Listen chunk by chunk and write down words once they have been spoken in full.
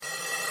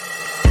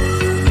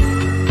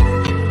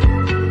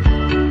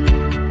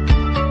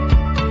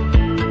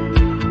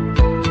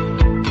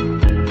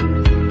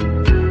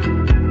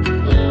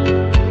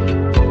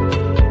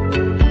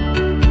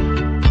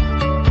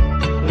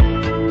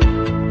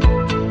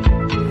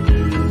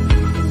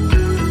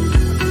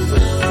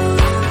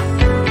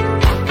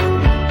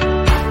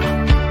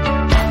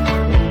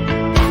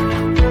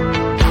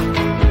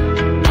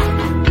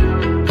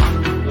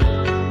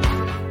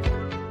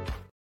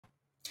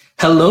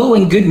Hello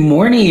and good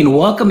morning.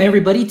 Welcome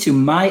everybody to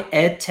My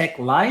EdTech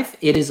Life.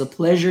 It is a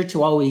pleasure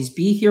to always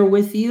be here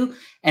with you.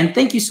 And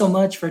thank you so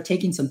much for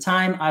taking some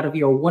time out of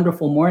your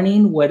wonderful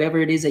morning, whatever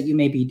it is that you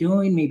may be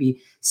doing,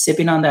 maybe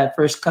sipping on that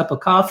first cup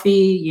of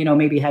coffee,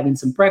 maybe having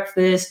some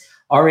breakfast,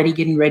 already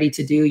getting ready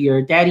to do your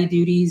daddy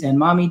duties and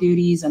mommy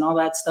duties and all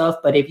that stuff.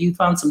 But if you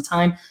found some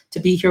time to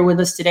be here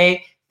with us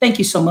today, thank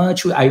you so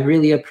much. I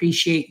really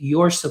appreciate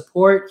your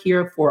support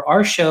here for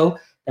our show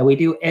that we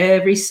do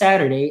every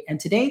Saturday. And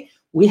today,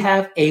 we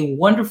have a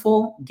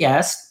wonderful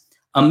guest,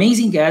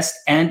 amazing guest,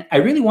 and I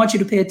really want you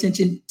to pay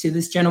attention to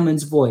this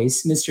gentleman's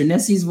voice, Mr.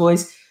 Nessie's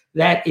voice.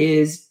 That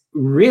is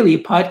really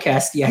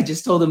podcasty. I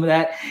just told him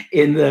that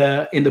in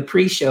the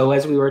pre-show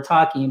as we were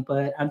talking,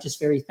 but I'm just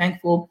very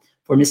thankful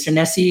for Mr.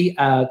 Nessie,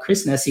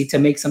 Chris Nessie, to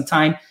make some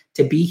time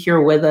to be here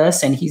with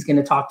us, and he's going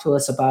to talk to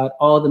us about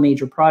all the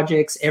major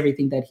projects,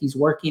 everything that he's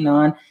working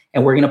on,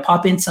 and we're going to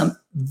pop in some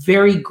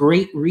very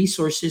great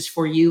resources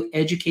for you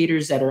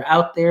educators that are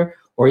out there,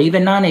 or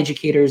even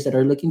non-educators that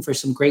are looking for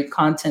some great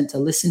content to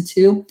listen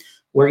to.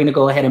 We're going to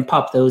go ahead and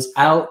pop those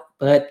out.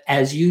 But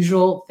as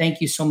usual, thank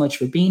you so much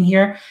for being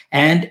here.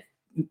 And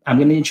I'm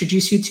going to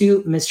introduce you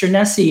to Mr.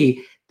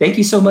 Nessie. Thank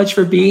you so much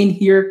for being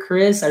here,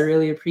 Chris. I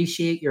really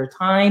appreciate your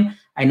time.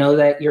 I know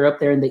that you're up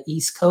there in the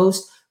East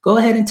Coast. Go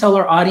ahead and tell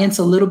our audience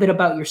a little bit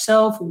about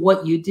yourself,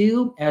 what you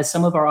do, as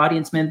some of our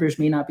audience members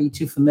may not be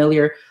too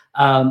familiar,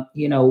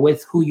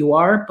 with who you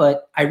are.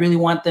 But I really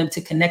want them to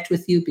connect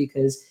with you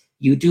because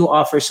you do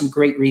offer some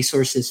great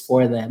resources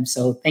for them.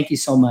 So thank you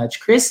so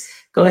much. Chris,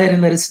 go ahead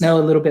and let us know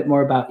a little bit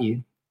more about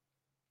you.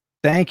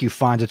 Thank you,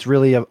 Fonz. It's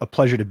really a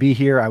pleasure to be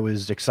here. I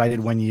was excited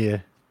when you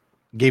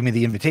gave me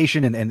the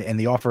invitation and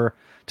the offer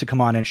to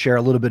come on and share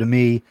a little bit of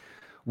me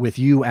with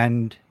you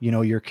and,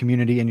 your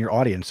community and your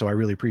audience. So I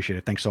really appreciate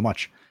it. Thanks so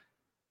much.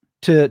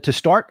 To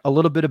start, a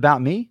little bit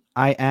about me.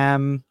 I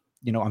am,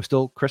 I'm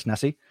still Chris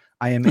Nessie.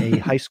 I am a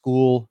high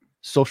school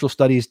social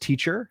studies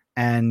teacher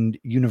and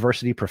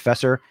university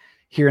professor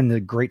here in the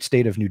great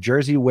state of New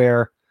Jersey,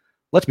 where,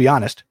 let's be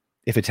honest,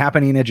 if it's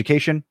happening in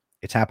education,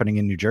 it's happening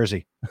in New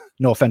Jersey.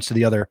 No offense to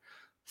the other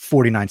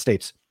 49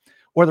 states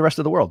or the rest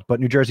of the world,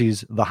 but New Jersey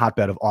is the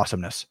hotbed of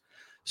awesomeness.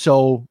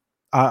 So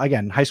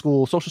again, high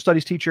school social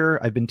studies teacher.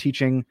 I've been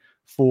teaching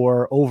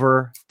for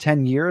over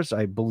 10 years.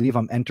 I believe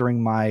I'm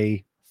entering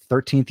my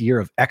 13th year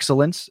of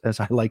excellence, as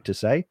I like to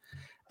say.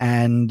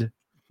 And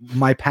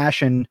my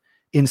passion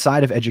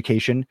inside of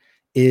education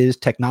is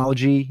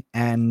technology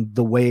and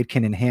the way it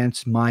can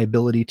enhance my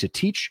ability to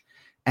teach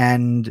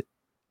and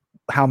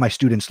how my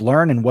students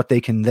learn and what they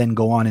can then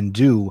go on and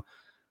do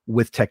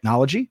with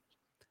technology.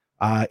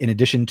 In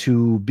addition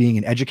to being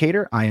an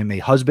educator, I am a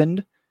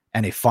husband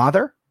and a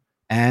father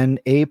and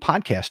a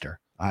podcaster.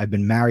 I've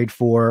been married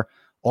for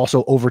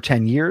also over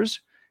 10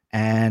 years,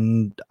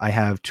 and I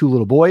have two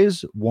little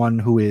boys, one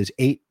who is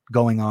 8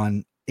 going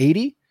on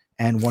 80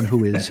 and one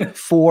who is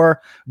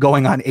 4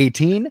 going on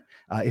 18.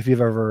 If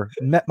you've ever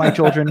met my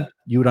children,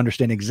 you would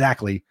understand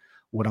exactly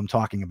what I'm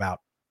talking about.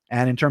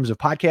 And in terms of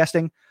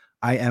podcasting,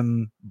 I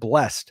am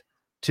blessed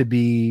to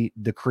be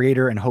the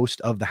creator and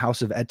host of the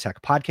House of EdTech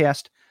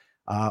podcast,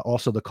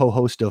 also the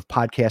co-host of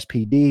Podcast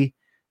PD,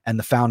 and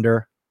the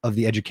founder of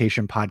the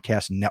Education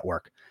Podcast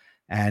Network.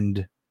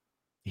 And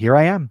here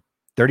I am,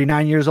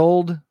 39 years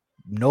old,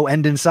 no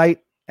end in sight,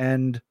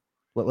 and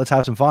let's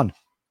have some fun.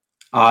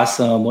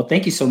 Awesome. Well,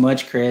 thank you so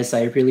much, Chris.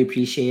 I really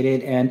appreciate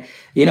it. And,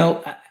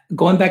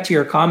 going back to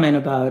your comment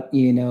about,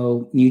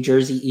 New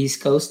Jersey,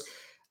 East Coast,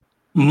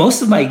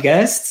 most of my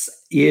guests,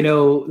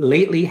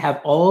 lately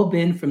have all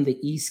been from the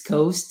East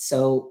Coast.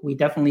 So we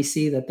definitely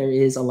see that there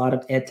is a lot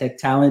of EdTech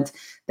talent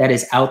that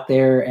is out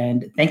there.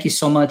 And thank you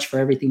so much for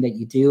everything that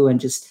you do. And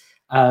just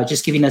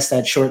giving us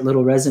that short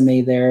little resume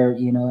there,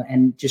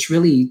 and just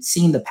really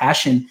seeing the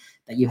passion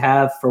that you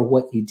have for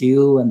what you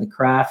do and the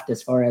craft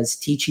as far as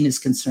teaching is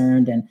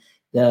concerned, and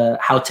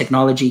how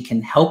technology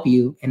can help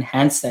you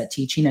enhance that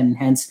teaching and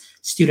enhance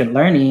student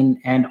learning,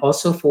 and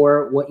also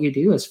for what you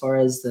do as far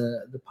as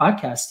the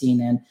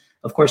podcasting and,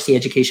 of course, the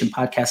Education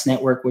Podcast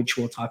Network, which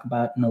we'll talk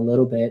about in a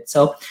little bit.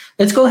 So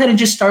let's go ahead and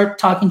just start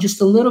talking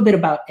just a little bit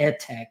about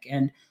EdTech.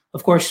 And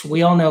of course,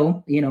 we all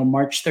know,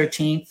 March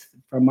 13th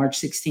from March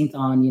 16th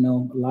on,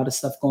 a lot of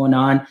stuff going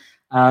on,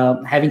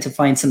 having to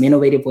find some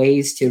innovative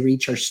ways to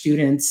reach our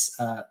students,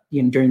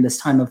 during this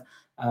time of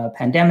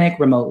pandemic,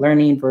 remote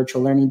learning,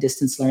 virtual learning,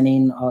 distance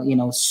learning,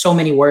 so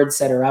many words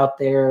that are out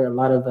there, a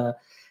lot of,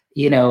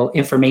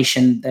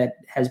 information that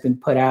has been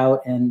put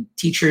out, and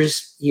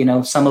teachers,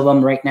 some of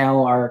them right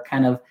now are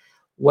kind of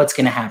what's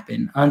going to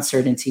happen,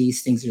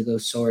 uncertainties, things of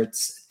those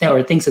sorts,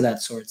 or things of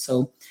that sort.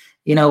 So,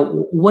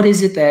 what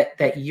is it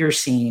that you're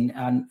seeing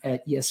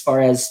as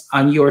far as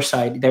on your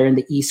side there in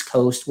the East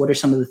Coast? What are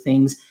some of the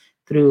things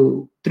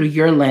through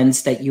your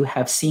lens that you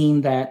have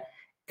seen that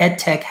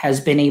EdTech has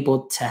been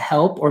able to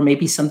help, or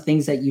maybe some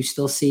things that you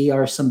still see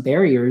are some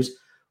barriers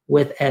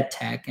with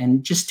EdTech?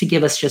 And just to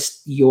give us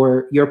just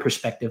your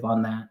perspective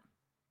on that.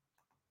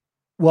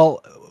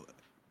 Well,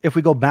 if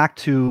we go back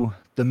to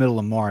the middle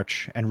of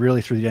March and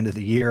really through the end of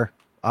the year,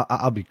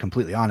 I'll be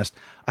completely honest.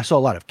 I saw a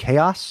lot of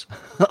chaos,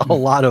 a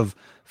lot of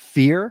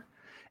fear,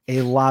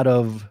 a lot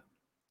of,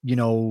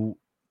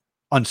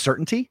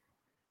 uncertainty.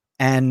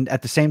 And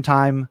at the same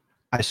time,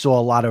 I saw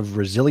a lot of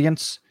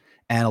resilience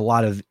and a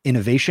lot of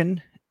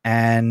innovation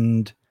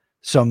and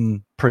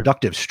some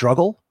productive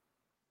struggle.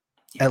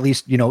 At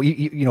least,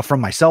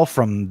 from myself,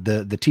 from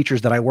the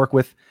teachers that I work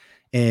with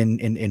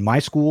in my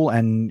school,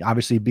 and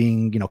obviously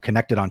being,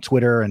 connected on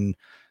Twitter and,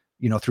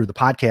 through the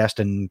podcast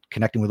and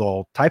connecting with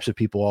all types of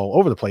people all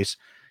over the place.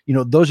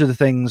 Those are the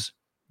things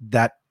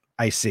that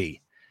I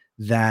see.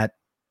 That,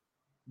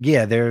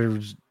 yeah,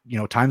 there's,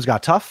 times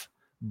got tough,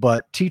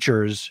 but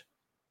teachers,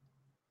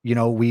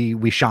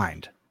 we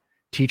shined.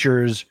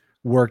 Teachers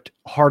worked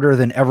harder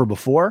than ever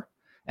before.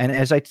 And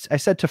as I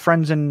said to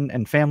friends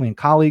and family and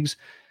colleagues,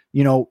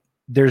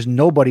 there's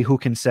nobody who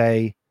can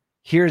say,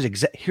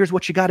 here's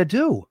what you got to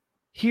do.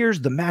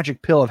 Here's the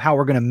magic pill of how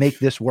we're going to make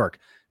this work.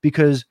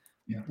 Because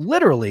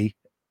literally,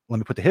 let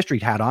me put the history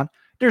hat on.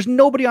 There's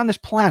nobody on this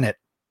planet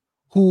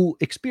who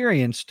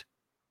experienced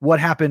what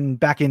happened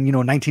back in,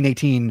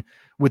 1918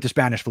 with the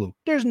Spanish flu.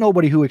 There's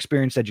nobody who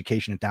experienced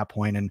education at that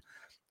point. And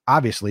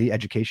obviously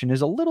education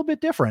is a little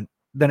bit different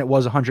than it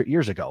was 100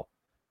 years ago,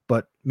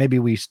 but maybe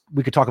we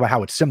could talk about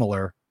how it's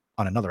similar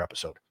on another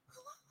episode.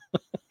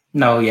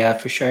 No, yeah,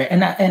 for sure.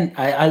 And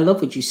I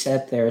love what you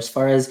said there as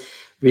far as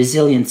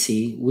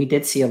resiliency. We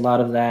did see a lot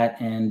of that.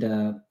 And,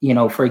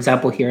 for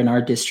example, here in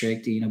our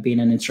district, being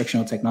an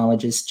instructional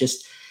technologist,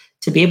 just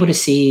to be able to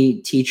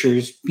see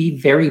teachers be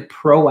very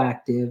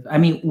proactive,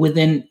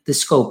 within the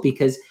scope,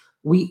 because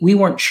we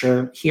weren't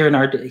sure here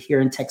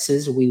in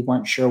Texas, we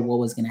weren't sure what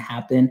was going to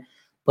happen.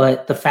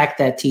 But the fact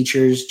that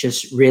teachers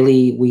just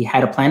really, we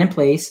had a plan in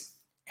place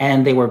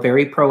and they were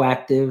very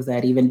proactive,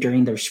 that even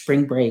during their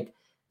spring break,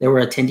 they were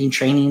attending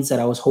trainings that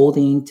I was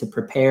holding to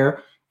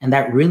prepare. And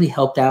that really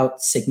helped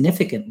out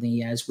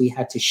significantly as we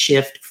had to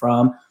shift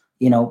from,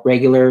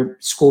 regular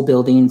school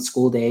building,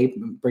 school day,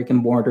 brick and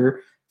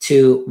mortar,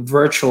 to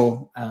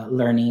virtual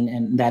learning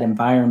and that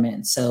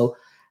environment. So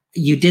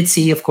you did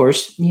see, of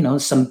course,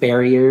 some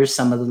barriers,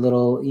 some of the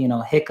little,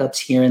 hiccups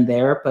here and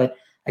there. But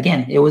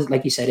again, it was,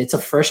 like you said, it's a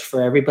first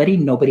for everybody.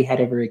 Nobody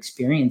had ever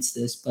experienced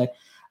this. But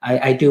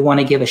I do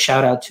want to give a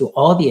shout out to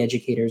all the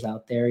educators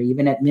out there,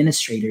 even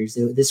administrators.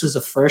 This was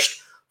a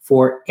first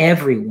for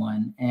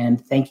everyone.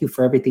 And thank you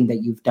for everything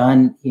that you've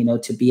done,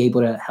 to be able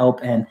to help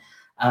and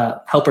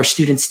help our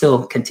students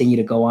still continue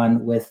to go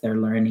on with their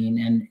learning.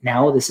 And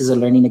now this is a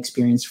learning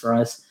experience for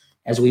us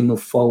as we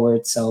move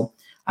forward. So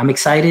I'm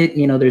excited.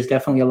 There's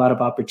definitely a lot of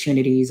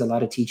opportunities. A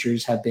lot of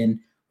teachers have been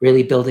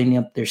really building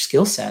up their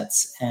skill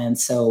sets. And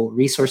so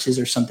resources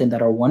are something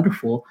that are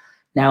wonderful.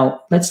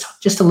 Now, let's talk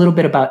just a little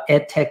bit about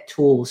ed tech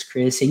tools,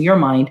 Chris, in your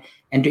mind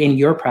and in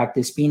your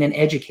practice, being an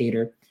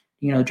educator,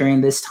 during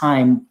this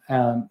time,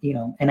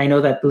 and I know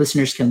that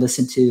listeners can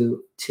listen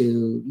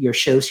to your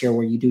shows here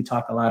where you do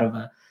talk a lot of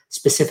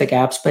specific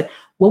apps, but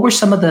what were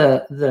some of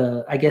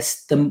the I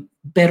guess, the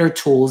better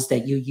tools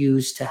that you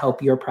use to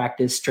help your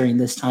practice during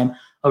this time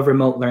of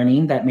remote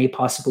learning that may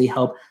possibly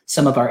help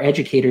some of our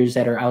educators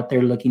that are out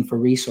there looking for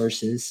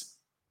resources?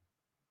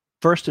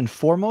 First and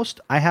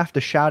foremost, I have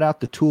to shout out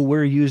the tool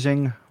we're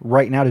using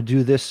right now to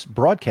do this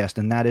broadcast,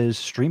 and that is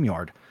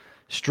StreamYard.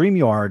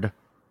 StreamYard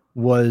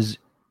was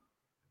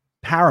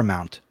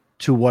paramount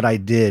to what I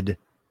did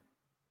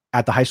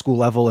at the high school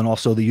level and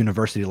also the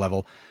university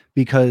level,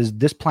 because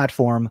this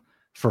platform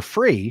for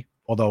free,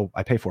 although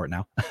I pay for it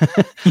now,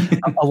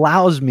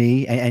 allows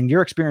me, and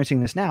you're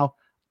experiencing this now,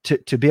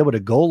 to be able to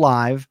go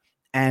live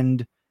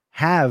and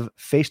have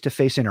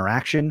face-to-face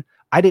interaction.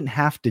 I didn't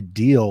have to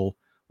deal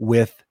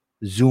with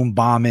Zoom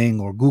bombing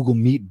or Google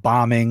Meet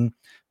bombing,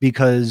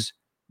 because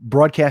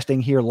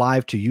broadcasting here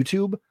live to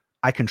YouTube,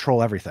 I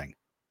control everything.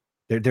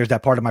 There's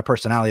that part of my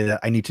personality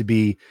that I need to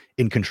be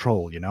in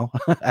control,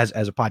 as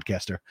a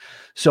podcaster.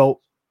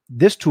 So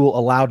this tool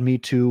allowed me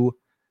to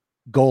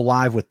go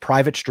live with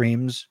private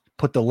streams,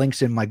 put the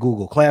links in my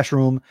Google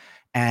Classroom,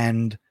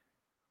 and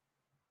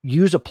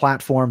use a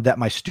platform that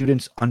my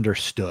students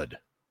understood.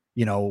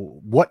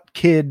 What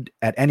kid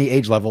at any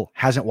age level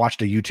hasn't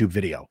watched a YouTube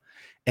video?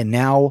 And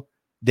now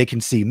they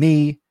can see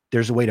me.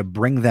 There's a way to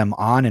bring them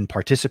on and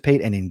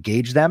participate and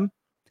engage them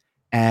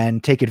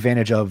and take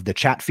advantage of the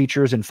chat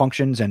features and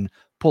functions and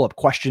pull up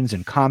questions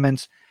and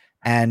comments.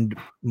 And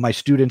my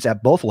students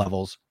at both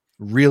levels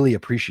really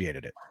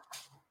appreciated it.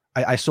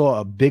 I saw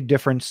a big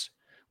difference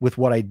with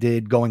what I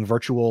did going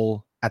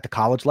virtual at the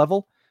college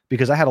level,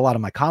 because I had a lot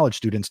of my college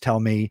students tell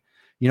me,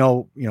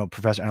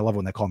 professor, and I love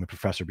when they call me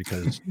professor,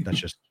 because that's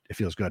just, it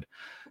feels good.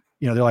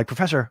 They're like,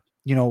 Professor,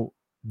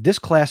 this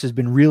class has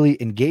been really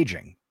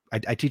engaging.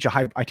 I teach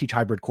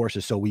hybrid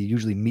courses. So we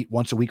usually meet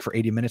once a week for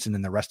 80 minutes and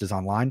then the rest is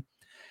online.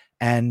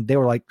 And they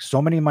were like, so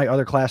many of my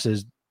other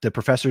classes, the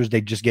professors,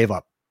 they just gave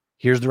up.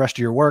 Here's the rest of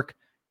your work.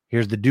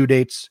 Here's the due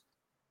dates.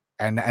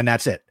 And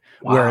that's it.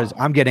 Wow. Whereas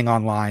I'm getting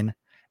online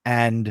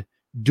and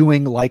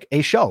doing like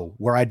a show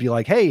where I'd be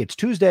like, hey, it's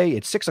Tuesday,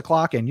 it's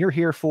 6:00 and you're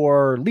here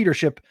for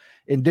leadership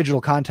in digital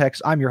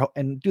context. I'm your,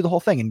 and do the whole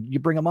thing. And you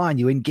bring them on,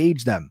 you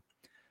engage them.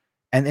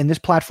 And this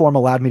platform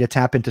allowed me to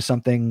tap into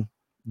something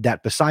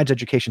that, besides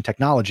education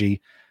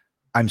technology,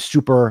 I'm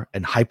super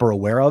and hyper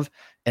aware of,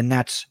 and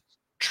that's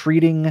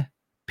treating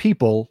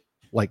people,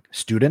 like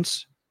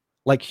students,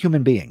 like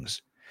human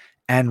beings,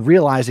 and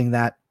realizing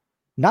that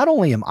not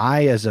only am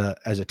I as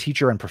a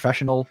teacher and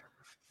professional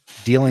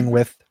dealing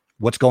with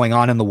what's going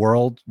on in the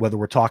world, whether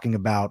we're talking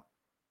about,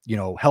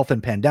 health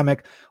and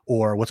pandemic,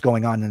 or what's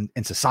going on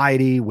in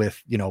society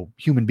with,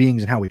 human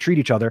beings and how we treat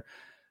each other.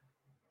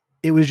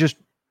 It was just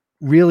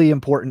really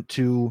important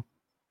to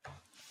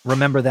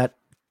remember that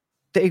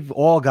they've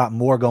all got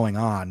more going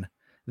on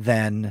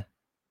than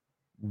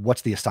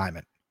what's the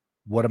assignment?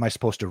 What am I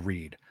supposed to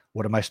read?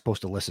 What am I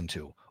supposed to listen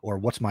to? Or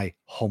what's my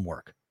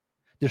homework?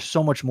 There's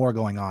so much more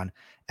going on.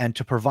 And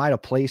to provide a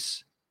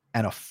place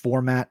and a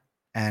format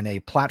and a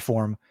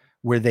platform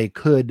where they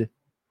could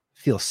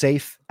feel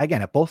safe,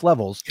 again, at both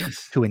levels,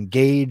 Yes. to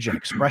engage and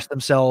express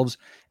themselves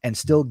and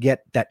still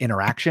get that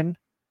interaction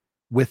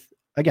with,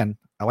 again,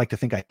 I like to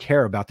think I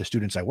care about the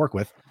students I work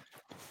with,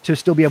 to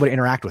still be able to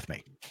interact with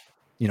me,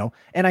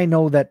 and I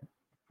know that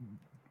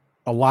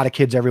a lot of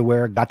kids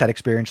everywhere got that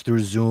experience through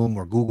Zoom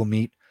or Google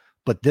Meet,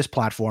 but this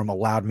platform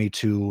allowed me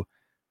to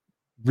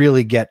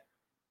really get,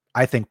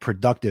 I think,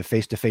 productive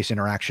face-to-face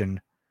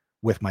interaction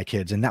with my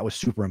kids. And that was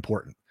super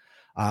important.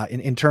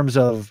 In terms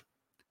of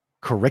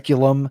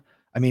curriculum,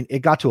 I mean, it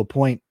got to a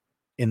point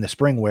in the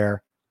spring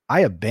where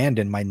I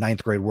abandoned my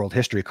 9th grade world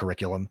history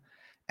curriculum,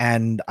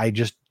 and I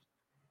just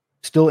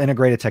still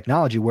integrated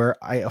technology where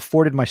I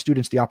afforded my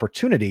students the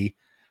opportunity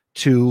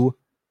to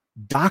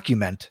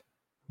document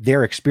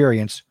their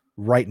experience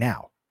right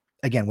now.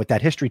 Again, with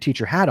that history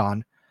teacher hat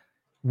on,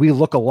 we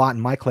look a lot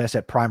in my class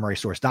at primary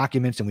source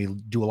documents, and we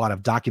do a lot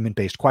of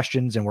document-based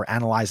questions, and we're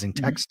analyzing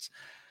texts.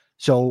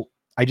 So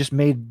I just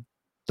made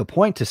the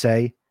point to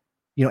say,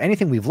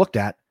 anything we've looked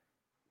at,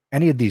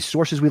 any of these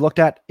sources we looked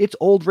at, it's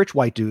old rich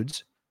white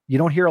dudes. You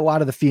don't hear a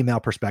lot of the female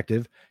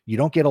perspective. You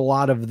don't get a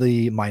lot of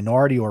the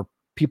minority or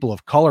people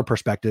of color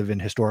perspective in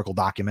historical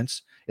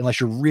documents, unless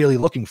you're really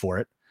looking for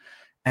it.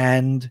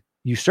 And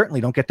you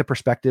certainly don't get the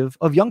perspective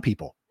of young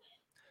people.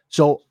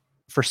 So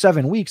for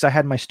 7 weeks, I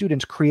had my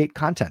students create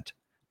content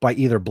by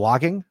either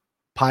blogging,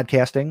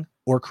 podcasting,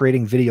 or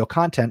creating video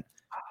content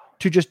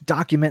to just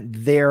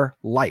document their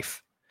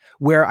life,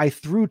 where I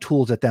threw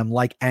tools at them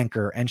like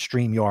Anchor and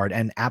StreamYard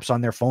and apps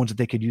on their phones that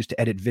they could use to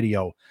edit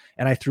video.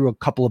 And I threw a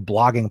couple of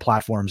blogging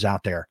platforms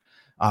out there.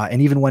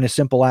 And even when as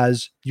simple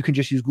as you can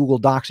just use Google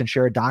Docs and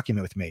share a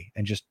document with me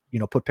and just,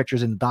 put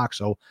pictures in the doc.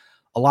 So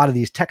a lot of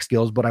these tech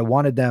skills, but I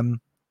wanted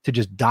them to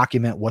just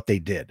document what they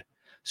did.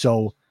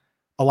 So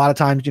a lot of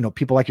times,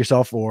 people like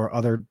yourself or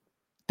other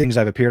things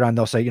I've appeared on,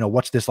 they'll say,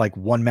 what's this like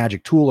one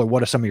magic tool, or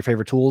what are some of your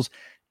favorite tools?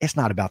 It's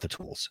not about the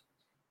tools.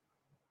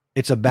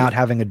 It's about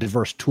having a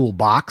diverse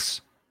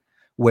toolbox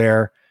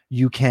where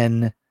you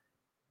can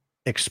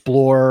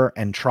explore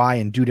and try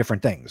and do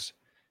different things.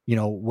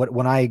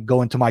 When I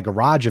go into my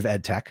garage of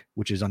EdTech,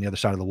 which is on the other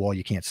side of the wall,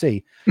 you can't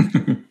see,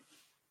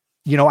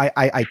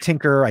 I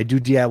tinker, I do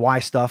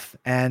DIY stuff,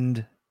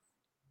 and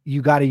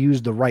you got to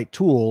use the right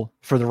tool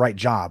for the right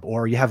job,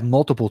 or you have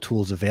multiple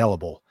tools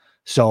available.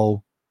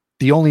 So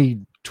the only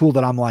tool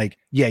that I'm like,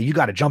 yeah, you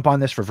got to jump on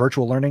this for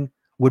virtual learning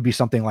would be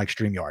something like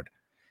StreamYard.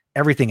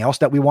 Everything else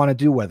that we want to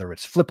do, whether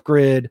it's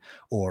Flipgrid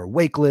or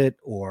Wakelet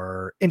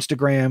or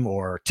Instagram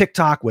or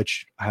TikTok,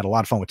 which I had a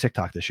lot of fun with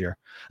TikTok this year.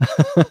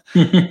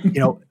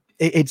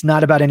 It's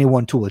not about any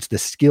one tool. It's the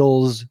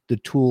skills the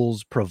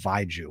tools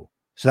provide you.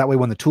 So that way,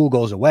 when the tool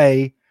goes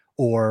away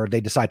or they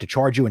decide to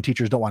charge you and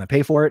teachers don't want to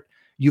pay for it,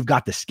 you've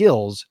got the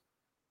skills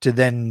to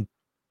then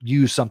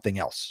use something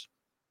else.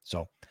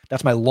 So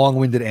that's my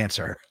long-winded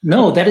answer.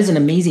 No, that is an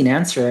amazing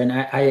answer. And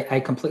I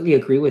completely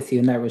agree with you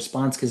in that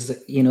response, because,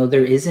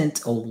 there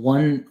isn't a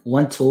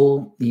one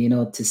tool,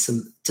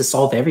 to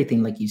solve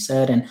everything, like you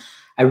said. And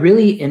I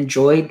really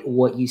enjoyed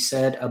what you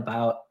said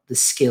about the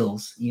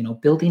skills,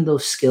 building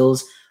those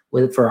skills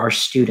for our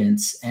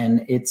students.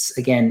 And it's,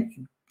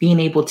 again, being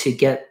able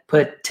to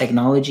put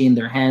technology in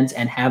their hands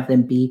and have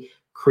them be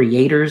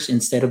creators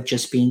instead of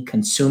just being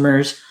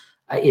consumers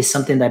is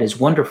something that is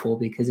wonderful,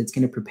 because it's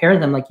going to prepare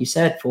them, like you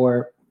said,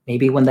 for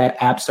maybe when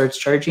that app starts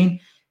charging,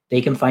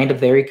 they can find a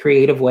very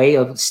creative way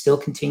of still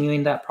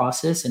continuing that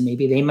process. And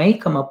maybe they may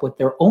come up with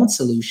their own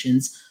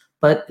solutions,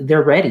 but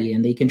they're ready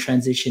and they can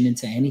transition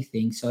into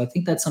anything. So I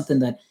think that's something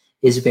that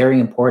is very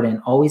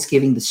important. Always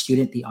giving the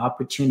student the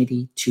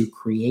opportunity to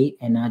create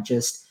and not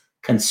just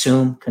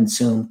consume.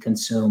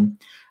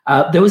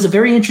 There was a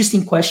very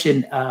interesting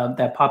question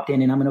that popped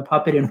in, and I'm going to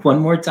pop it in one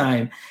more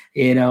time,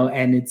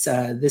 and it's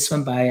this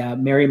one by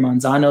Mary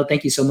Manzano.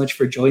 Thank you so much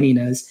for joining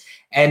us.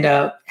 And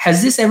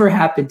has this ever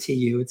happened to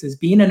you? It says,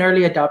 being an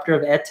early adopter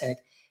of EdTech,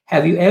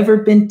 have you ever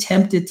been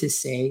tempted to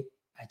say,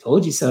 I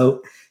told you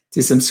so,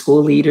 to some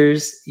school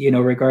leaders,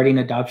 regarding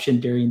adoption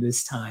during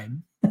this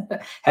time?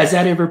 Has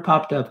that ever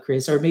popped up,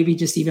 Chris? Or maybe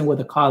just even with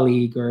a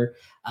colleague or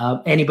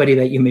anybody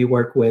that you may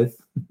work with?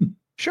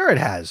 Sure it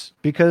has,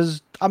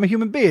 because I'm a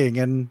human being,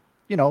 and,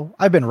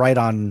 I've been right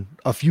on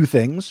a few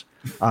things.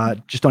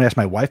 Just don't ask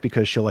my wife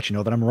because she'll let you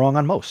know that I'm wrong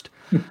on most.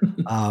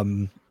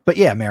 But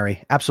yeah,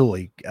 Mary,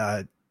 absolutely.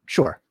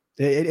 Sure.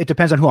 It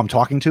depends on who I'm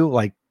talking to.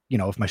 Like,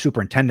 if my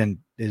superintendent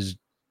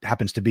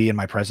happens to be in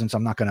my presence,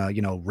 I'm not going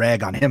to,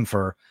 rag on him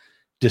for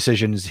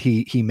decisions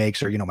he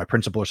makes, or, my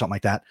principal or something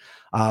like that.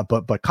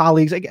 But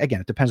colleagues,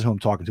 again, it depends on who I'm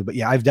talking to. But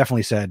yeah, I've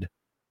definitely said,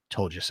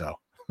 told you so.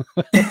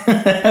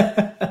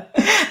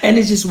 And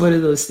it's just one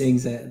of those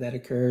things that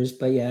occurs.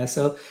 But yeah,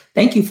 so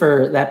thank you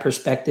for that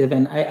perspective.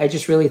 And I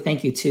just really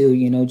thank you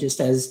too,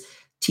 just as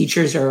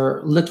teachers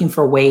are looking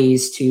for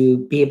ways to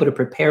be able to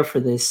prepare for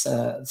this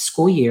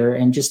school year,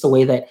 and just the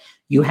way that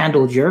you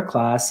handled your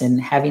class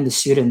and having the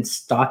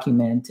students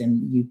document,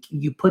 and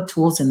you put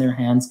tools in their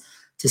hands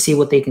to see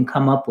what they can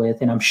come up with.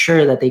 And I'm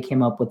sure that they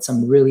came up with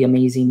some really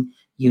amazing,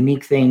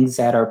 unique things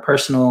that are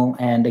personal.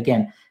 And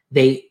again,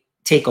 they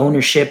take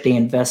ownership, they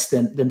invest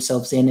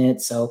themselves in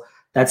it. So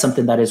that's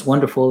something that is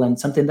wonderful, and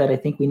something that I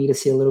think we need to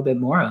see a little bit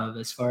more of,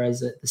 as far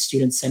as the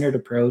student-centered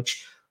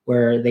approach,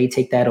 where they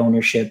take that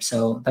ownership.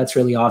 So that's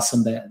really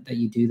awesome that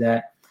you do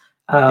that.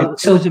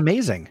 It was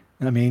amazing.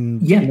 I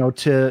mean, yeah.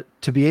 To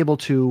be able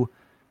to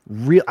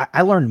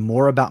I learned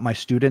more about my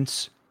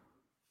students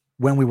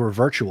when we were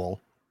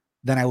virtual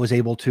than I was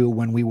able to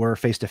when we were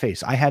face to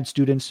face. I had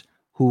students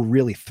who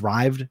really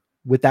thrived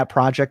with that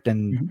project,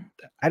 and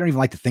I don't even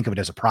like to think of it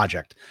as a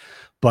project,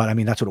 but I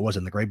mean, that's what it was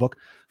in the grade book.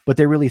 But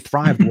they really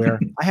thrived, where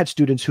I had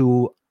students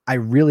who I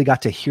really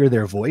got to hear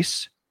their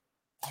voice,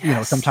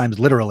 sometimes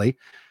literally,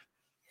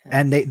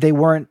 and they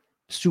weren't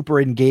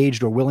super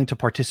engaged or willing to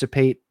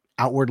participate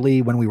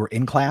outwardly when we were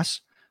in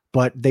class,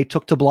 but they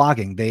took to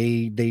blogging.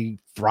 They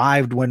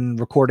thrived when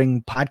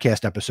recording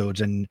podcast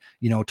episodes, and,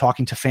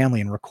 talking to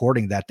family and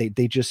recording that.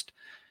 They just,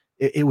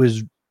 it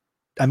was,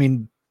 I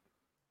mean,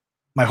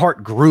 my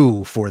heart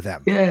grew for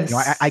them. Yes.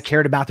 I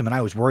cared about them, and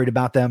I was worried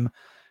about them,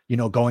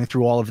 going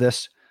through all of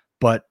this,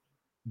 but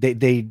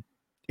it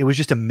was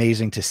just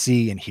amazing to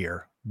see and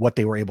hear what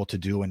they were able to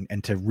do,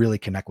 and to really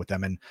connect with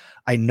them. And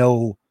I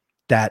know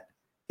that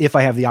if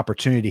I have the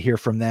opportunity to hear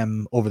from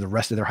them over the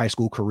rest of their high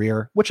school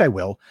career, which I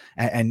will,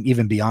 and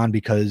even beyond,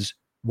 because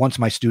once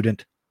my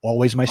student,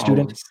 always my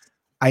student,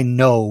 I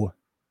know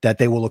that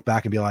they will look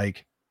back and be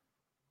like,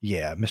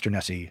 yeah, Mr.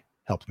 Nesi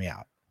helped me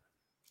out.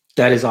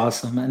 That is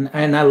awesome.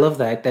 And I love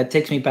that. That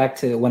takes me back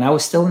to when I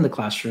was still in the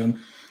classroom.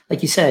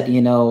 Like you said,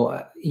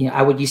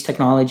 I would use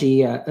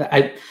technology.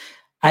 I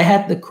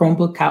had the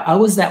Chromebook out. I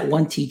was that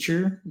one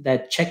teacher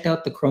that checked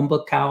out the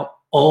Chromebook out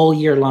all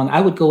year long. I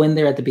would go in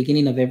there at the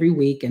beginning of every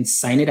week and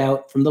sign it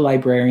out from the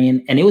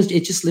librarian. And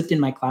it just lived in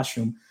my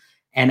classroom.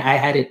 And I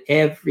had it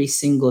every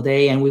single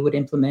day. And we would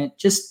implement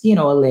just,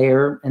 a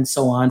layer and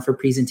so on for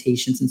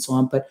presentations and so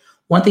on. But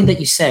one thing that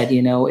you said,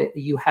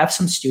 you have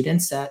some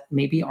students that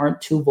maybe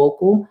aren't too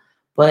vocal,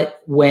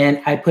 but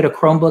when I put a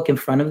Chromebook in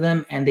front of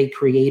them and they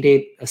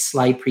created a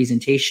slide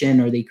presentation,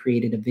 or they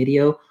created a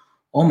video,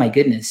 oh my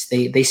goodness,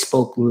 they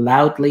spoke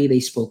loudly, they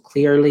spoke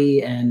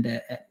clearly,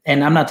 and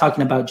I'm not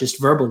talking about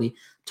just verbally,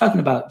 I'm talking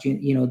about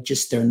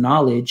just their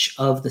knowledge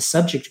of the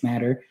subject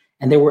matter,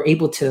 and they were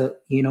able to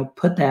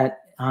put that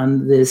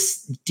on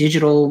this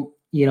digital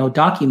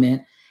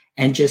document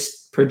and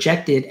just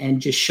project it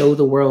and just show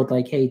the world,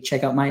 like, hey,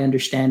 check out my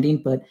understanding.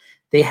 But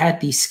they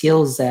had these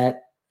skills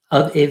that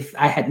if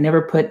I had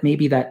never put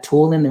maybe that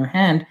tool in their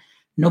hand,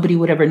 nobody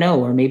would ever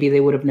know, or maybe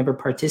they would have never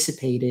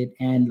participated.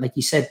 And like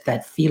you said,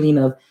 that feeling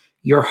of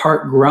your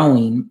heart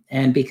growing.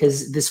 And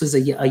because this was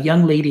a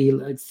young lady,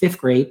 like 5th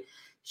grade,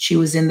 she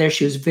was in there,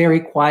 she was very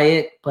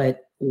quiet,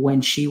 but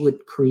when she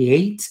would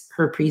create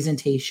her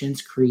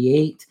presentations,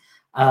 create,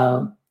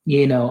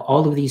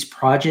 all of these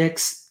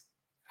projects,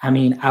 I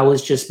mean,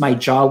 my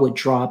jaw would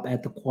drop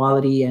at the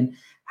quality and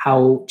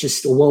how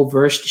just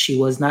well-versed she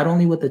was, not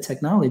only with the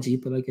technology,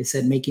 but like I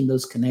said, making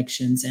those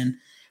connections. And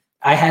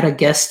I had a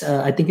guest,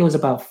 I think it was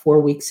about 4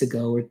 weeks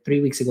ago or 3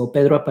 weeks ago,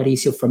 Pedro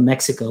Aparicio from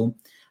Mexico.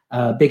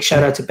 Big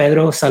shout out to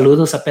Pedro.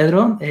 Saludos a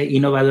Pedro,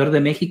 Innovador de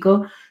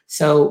Mexico.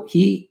 So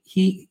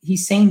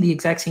he's saying the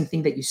exact same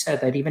thing that you said,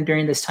 that even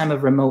during this time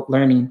of remote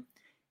learning,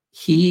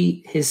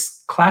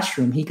 his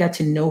classroom, he got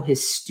to know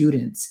his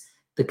students.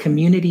 The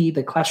community,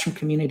 the classroom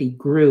community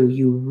grew.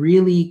 You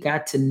really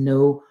got to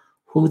know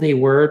who they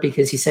were,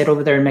 because he said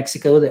over there in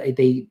Mexico that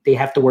they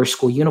have to wear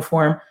school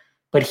uniform,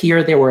 but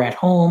here they were at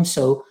home.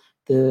 So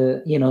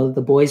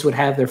the boys would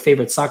have their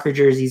favorite soccer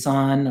jerseys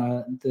on.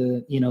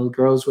 The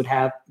girls would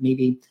have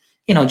maybe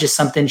just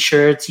something,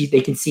 shirts.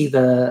 They can see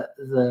their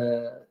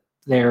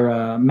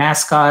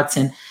mascots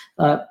and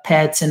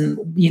pets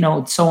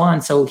and so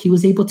on. So he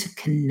was able to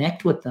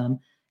connect with them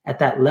at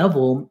that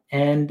level,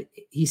 and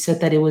he said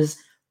that it was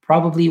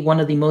probably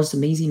one of the most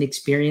amazing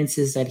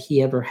experiences that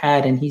he ever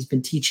had. And he's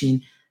been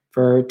teaching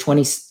for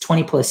 20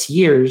 plus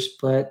years,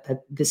 but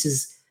that this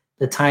is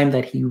the time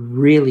that he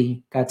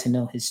really got to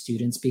know his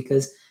students,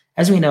 because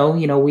as we know,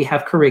 we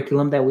have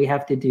curriculum that we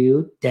have to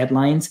do,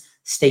 deadlines,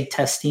 state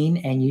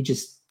testing, and you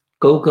just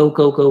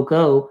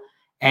go.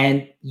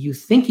 And you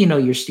think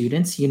your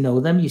students, you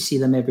know them, you see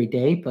them every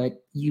day,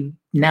 but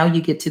now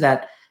you get to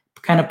that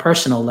kind of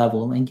personal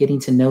level and getting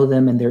to know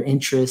them and their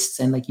interests.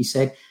 And like you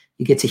said,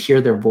 you get to hear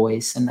their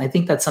voice. And I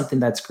think that's something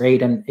that's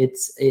great. And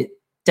it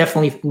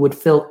definitely would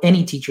fill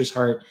any teacher's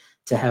heart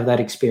to have that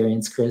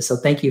experience, Chris. So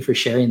thank you for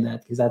sharing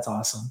that, because that's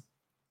awesome.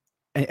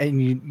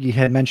 And you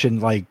had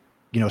mentioned, like,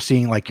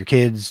 seeing like your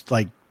kids,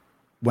 like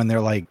when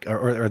they're like,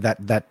 or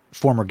that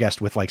former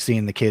guest with like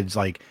seeing the kids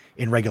like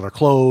in regular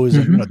clothes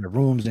and their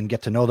rooms and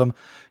get to know them,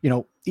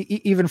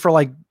 even for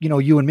like,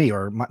 you and me,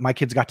 or my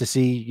kids got to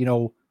see,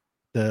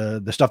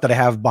 the stuff that I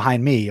have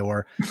behind me,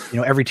 or,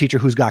 every teacher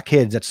who's got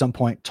kids at some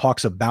point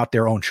talks about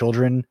their own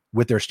children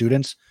with their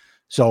students.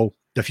 So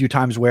the few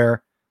times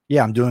where,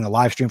 yeah, I'm doing a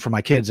live stream for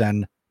my kids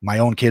and my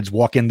own kids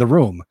walk in the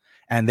room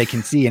and they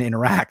can see and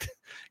interact,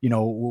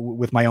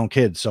 with my own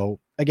kids. So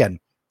again,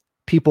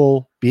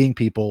 people being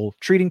people,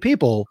 treating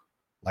people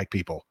like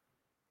people.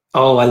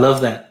 Oh, I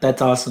love that.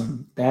 That's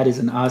awesome. That is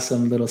an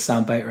awesome little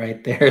soundbite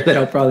right there that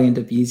I'll probably end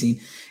up using.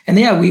 And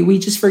yeah, we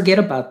just forget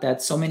about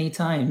that so many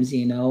times,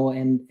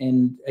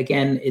 and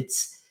again,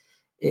 it's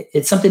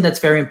something that's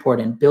very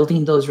important,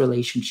 building those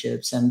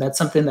relationships. And that's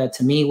something that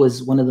to me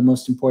was one of the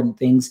most important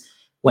things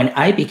when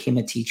I became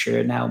a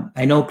teacher. Now,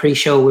 I know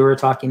pre-show we were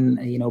talking,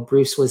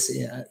 Bruce was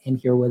in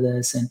here with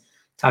us and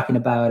talking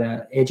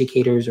about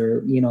educators,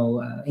 or,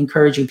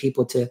 encouraging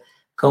people to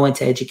go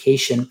into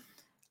education.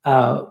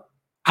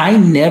 I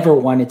never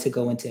wanted to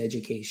go into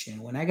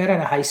education. When I got out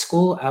of high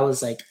school, I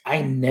was like,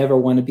 I never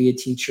want to be a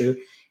teacher.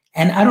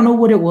 And I don't know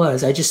what it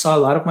was. I just saw a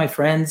lot of my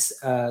friends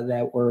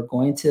that were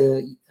going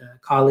to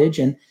college,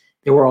 and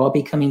they were all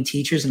becoming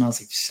teachers. And I was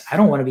like, I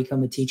don't want to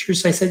become a teacher.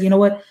 So I said, you know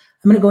what?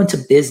 I'm going to go into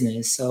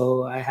business.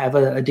 So I have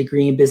a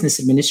degree in business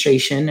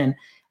administration, and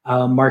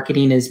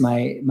marketing is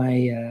my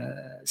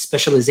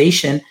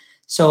specialization.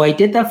 So I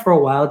did that for a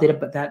while, did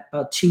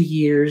about 2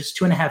 years,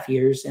 2.5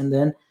 years. And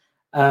then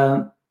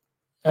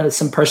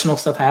some personal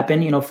stuff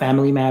happened,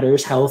 family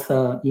matters, health,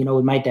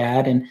 with my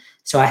dad. And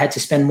so I had to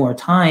spend more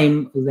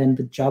time than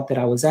the job that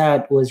I was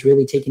at was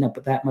really taking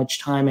up that much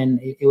time. And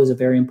it was a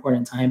very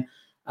important time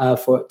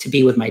to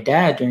be with my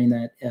dad during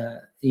that,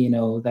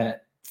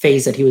 that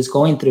phase that he was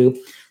going through.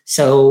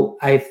 So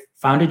I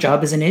found a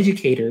job as an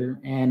educator,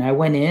 and I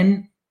went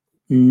in,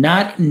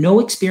 no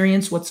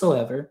experience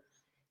whatsoever,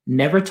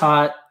 never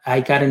taught.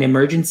 I got an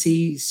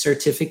emergency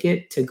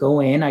certificate to go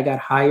in. I got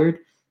hired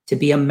to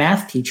be a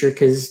math teacher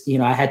because,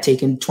 I had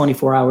taken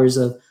 24 hours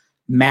of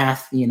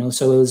math,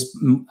 so it was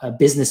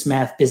business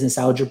math, business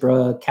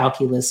algebra,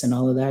 calculus, and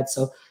all of that.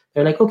 So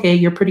they're like, okay,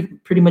 you're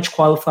pretty much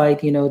qualified,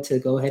 to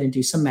go ahead and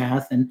do some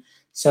math. And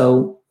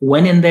so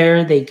went in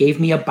there, they gave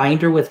me a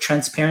binder with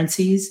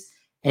transparencies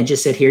and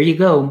just said, here you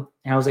go.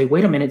 And I was like,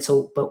 wait a minute.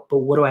 So, but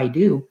what do I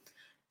do?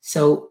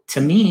 So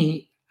to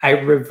me, I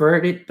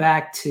reverted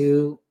back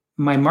to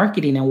my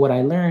marketing and what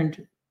I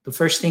learned. The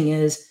first thing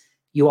is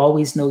you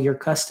always know your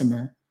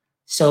customer.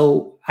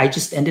 So I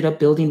just ended up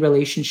building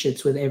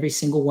relationships with every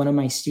single one of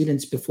my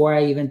students before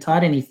I even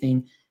taught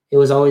anything. It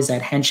was always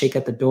that handshake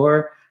at the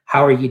door.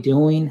 How are you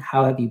doing?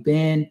 How have you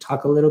been?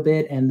 Talk a little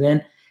bit. And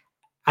then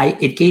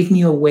it gave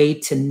me a way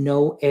to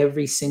know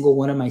every single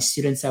one of my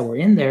students that were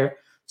in there,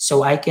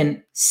 so I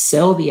can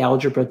sell the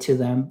algebra to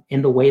them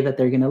in the way that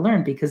they're going to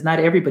learn, because not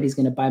everybody's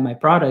going to buy my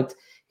product.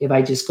 If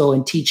I just go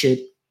and teach it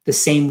the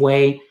same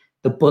way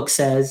the book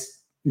says,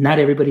 not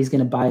everybody's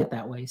going to buy it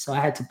that way. So I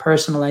had to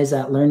personalize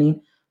that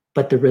learning,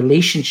 but the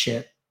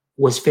relationship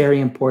was very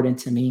important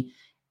to me.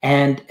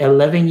 And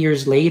 11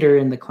 years later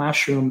in the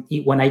classroom,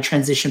 when I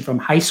transitioned from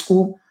high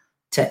school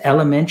to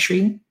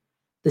elementary,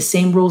 the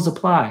same rules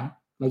apply.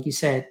 Like you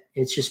said,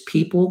 it's just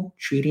people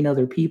treating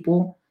other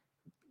people,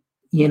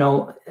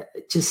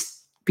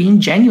 just being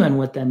genuine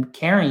with them,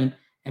 caring,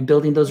 and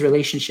building those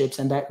relationships.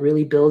 And that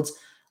really builds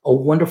a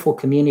wonderful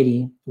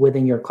community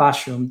within your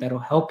classroom that'll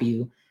help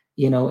you,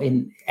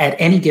 at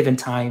any given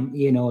time,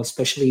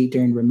 especially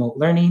during remote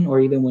learning or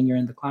even when you're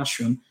in the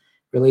classroom.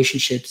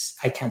 Relationships,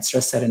 I can't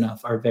stress that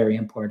enough, are very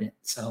important.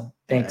 So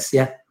thanks.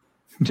 Yeah.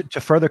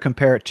 To further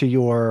compare it to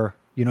your,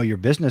 your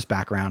business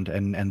background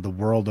and the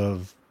world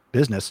of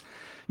business,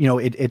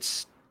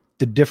 it's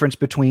the difference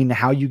between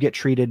how you get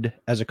treated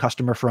as a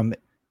customer from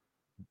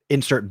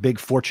insert big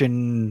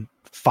Fortune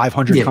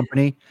 500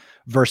 company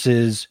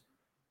versus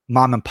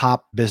mom and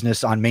pop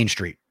business on Main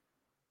Street.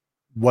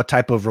 What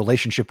type of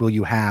relationship will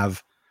you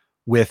have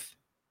with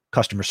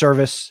customer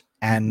service?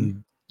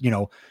 And,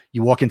 you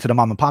walk into the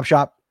mom and pop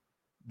shop,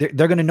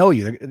 they're going to know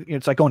you.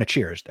 It's like going to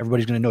Cheers.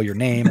 Everybody's going to know your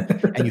name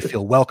and you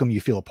feel welcome.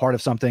 You feel a part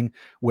of something.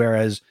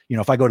 Whereas,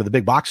 if I go to the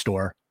big box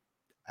store,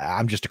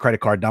 I'm just a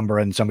credit card number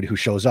and somebody who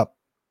shows up,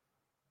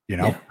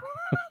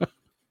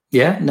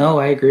 Yeah, no,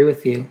 I agree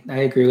with you.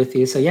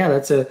 So yeah,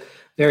 that's a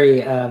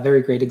very,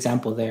 very great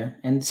example there.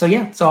 And so,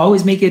 yeah, so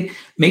always make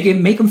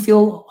them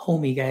feel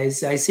homey,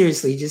 guys. I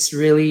seriously just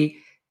really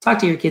talk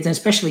to your kids. And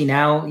especially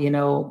now,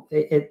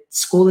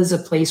 school is a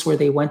place where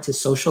they went to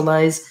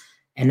socialize,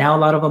 and now a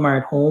lot of them are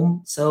at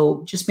home.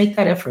 So just make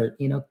that effort,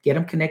 get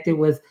them connected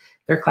with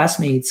their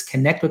classmates,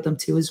 connect with them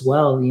too as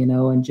well,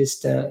 and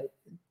just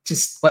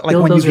like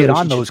when you get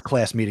on those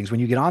class meetings, when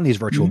you get on these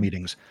virtual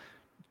meetings,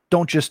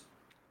 don't just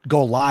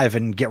go live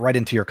and get right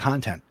into your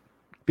content.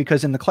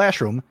 Because in the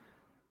classroom,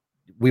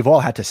 we've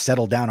all had to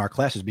settle down our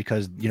classes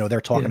because,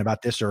 they're talking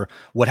about this or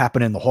what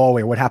happened in the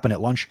hallway or what happened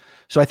at lunch.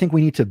 So I think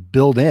we need to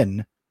build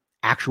in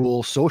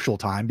actual social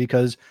time,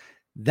 because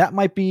that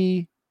might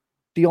be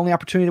the only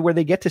opportunity where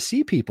they get to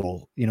see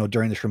people,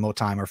 during this remote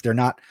time, or if they're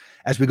not,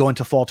 as we go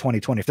into fall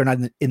 2020, if they're not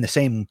in the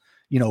same,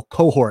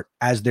 cohort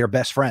as their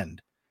best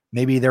friend,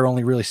 maybe they're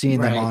only really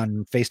seeing them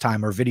on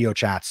FaceTime or video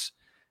chats.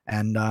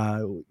 And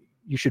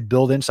you should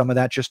build in some of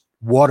that just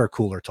water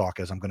cooler talk,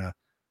 as I'm going to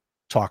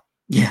talk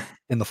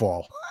in the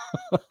fall.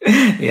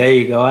 There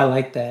you go. I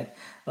like that.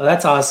 Well,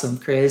 that's awesome,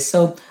 Chris.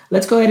 So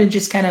let's go ahead and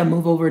just kind of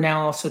move over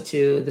now also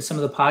to some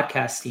of the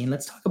podcasting.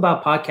 Let's talk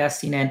about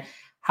podcasting and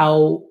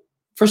how,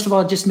 first of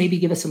all, just maybe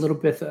give us a little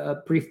bit of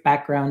a brief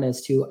background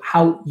as to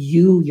how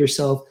you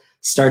yourself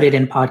started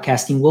in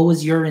podcasting. What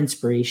was your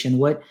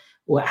inspiration?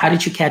 How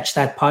did you catch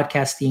that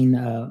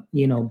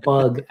podcasting,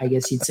 bug, I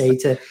guess you'd say,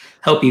 to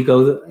help you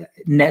go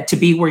to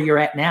be where you're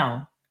at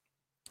now?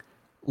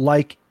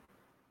 Like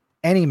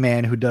any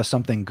man who does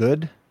something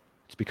good,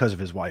 it's because of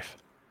his wife.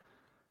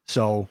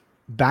 So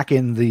back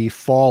in the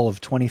fall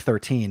of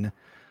 2013,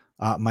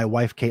 my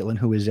wife, Caitlin,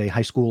 who is a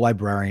high school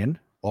librarian,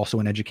 also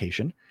in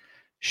education,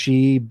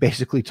 she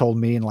basically told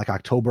me in like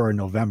October or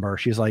November,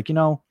 she's like,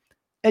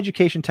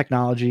 education,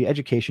 technology,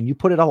 education, you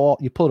put it all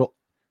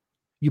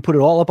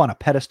up on a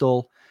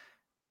pedestal,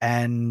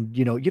 and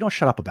you don't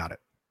shut up about it.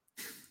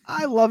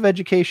 I love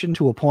education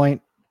to a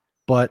point,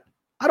 but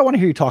I don't want to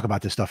hear you talk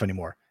about this stuff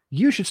anymore.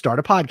 You should start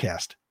a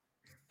podcast.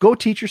 Go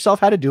teach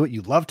yourself how to do it.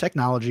 You love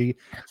technology.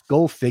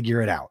 Go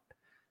figure it out.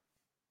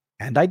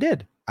 And I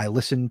did. I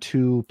listened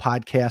to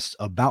podcasts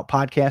about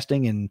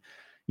podcasting in,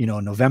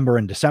 November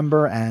and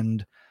December,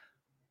 and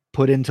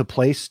put into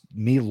place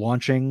me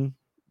launching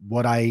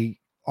what I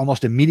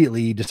almost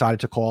immediately decided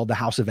to call the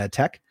House of Ed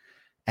Tech.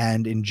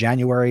 And in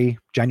January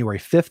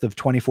 5th of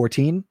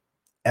 2014,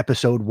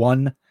 episode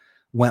 1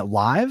 went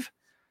live,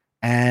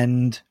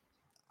 and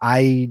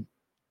I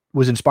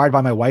was inspired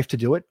by my wife to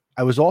do it.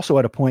 I was also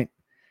at a point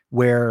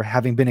where,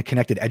 having been a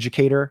connected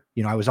educator,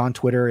 I was on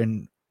Twitter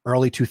in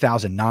early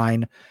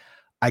 2009.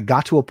 I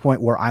got to a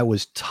point where I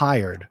was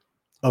tired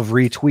of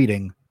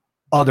retweeting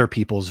other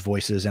people's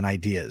voices and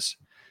ideas,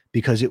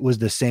 because it was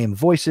the same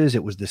voices.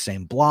 It was the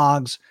same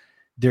blogs.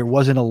 There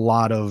wasn't a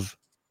lot of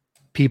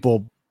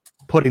people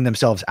putting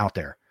themselves out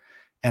there.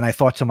 And I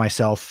thought to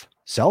myself,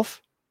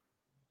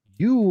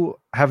 you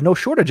have no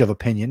shortage of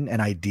opinion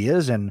and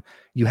ideas, and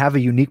you have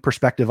a unique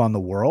perspective on the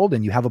world,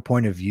 and you have a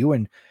point of view,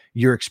 and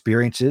your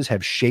experiences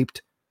have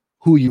shaped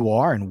who you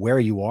are and where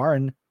you are,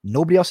 and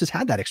nobody else has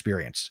had that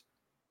experience.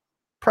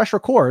 Press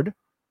record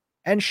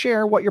and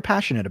share what you're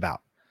passionate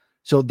about.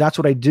 So that's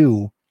what I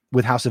do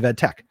with House of Ed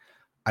Tech.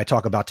 I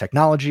talk about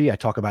technology. I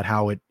talk about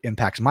how it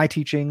impacts my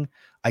teaching.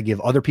 I give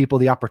other people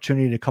the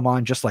opportunity to come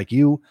on, just like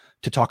you,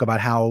 to talk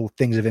about how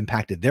things have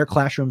impacted their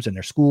classrooms and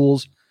their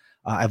schools.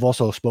 I've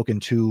also spoken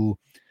to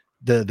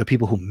the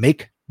people who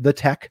make the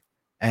tech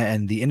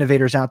and the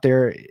innovators out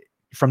there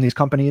from these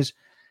companies.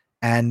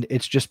 And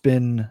it's just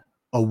been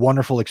a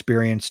wonderful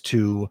experience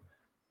to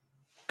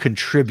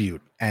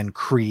contribute and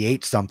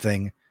create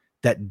something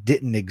that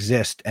didn't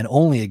exist and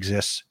only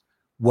exists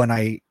when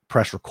I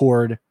press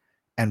record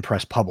and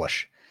press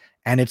publish.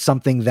 And it's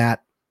something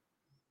that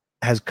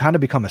has kind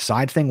of become a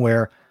side thing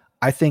where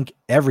I think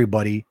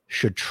everybody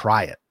should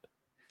try it.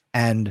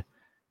 And,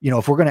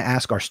 if we're going to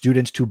ask our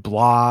students to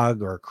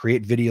blog or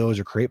create videos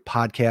or create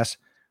podcasts,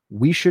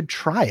 we should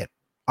try it.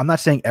 I'm not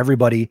saying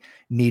everybody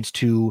needs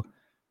to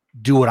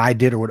do what I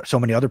did or what so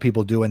many other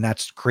people do, and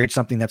that's create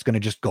something that's going to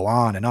just go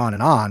on and on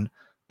and on,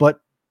 but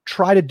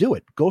try to do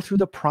it. Go through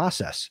the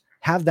process.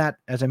 Have that,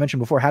 as I mentioned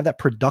before, have that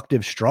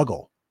productive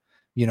struggle.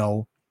 If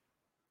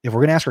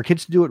we're going to ask our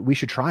kids to do it, we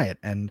should try it.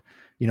 And,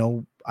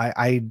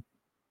 I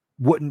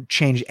wouldn't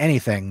change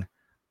anything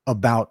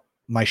about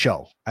my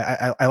show.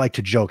 I like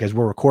to joke, as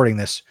we're recording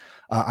this,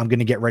 I'm going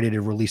to get ready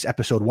to release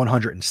episode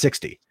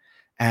 160.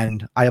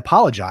 And I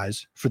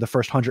apologize for the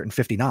first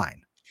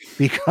 159,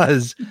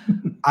 because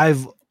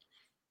I've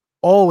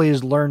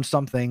always learned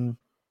something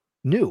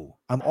new.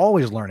 I'm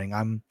always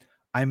learning.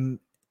 I'm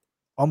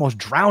almost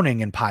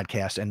drowning in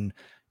podcasts and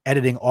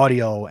editing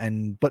audio,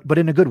 but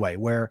in a good way,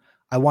 where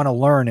I want to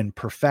learn and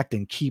perfect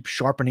and keep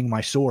sharpening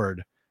my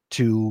sword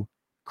to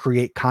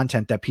create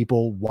content that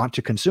people want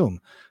to consume.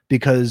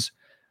 Because,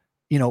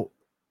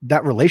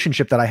 that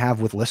relationship that I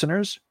have with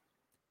listeners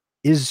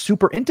is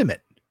super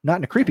intimate, not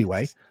in a creepy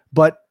way,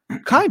 but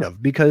kind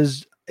of,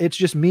 because it's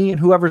just me and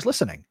whoever's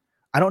listening.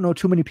 I don't know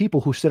too many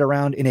people who sit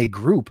around in a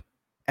group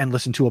and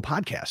listen to a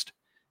podcast.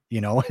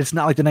 It's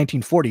not like the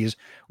 1940s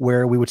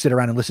where we would sit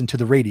around and listen to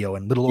the radio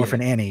and Little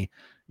Orphan Annie,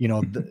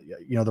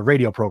 the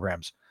radio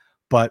programs.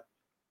 But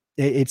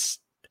I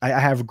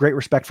have great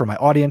respect for my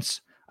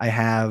audience. I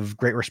have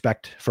great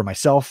respect for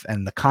myself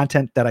and the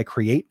content that I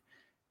create.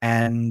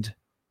 And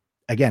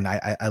again,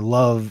 I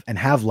love and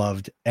have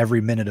loved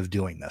every minute of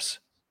doing this.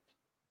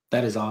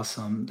 That is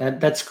awesome.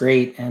 That's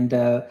great. And,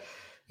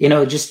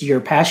 just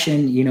your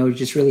passion,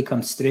 just really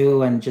comes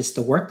through, and just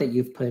the work that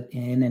you've put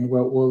in. And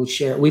we'll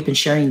share, we've been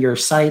sharing your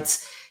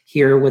sites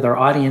here with our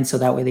audience, so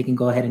that way they can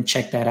go ahead and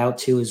check that out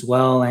too as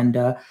well.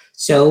 And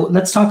so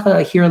let's talk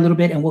here a little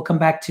bit, and we'll come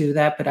back to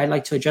that. But I'd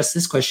like to address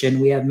this question.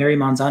 We have Mary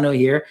Manzano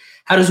here.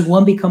 How does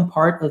one become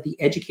part of the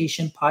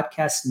Education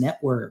Podcast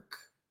Network?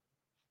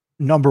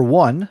 Number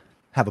one,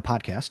 have a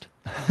podcast.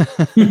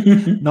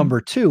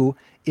 Number two,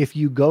 if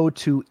you go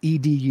to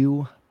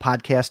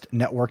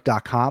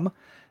edupodcastnetwork.com,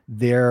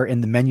 there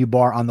in the menu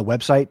bar on the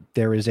website,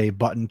 there is a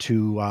button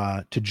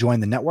to join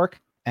the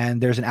network.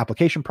 And there's an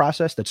application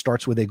process that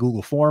starts with a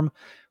Google form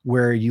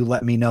where you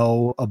let me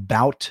know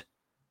about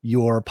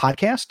your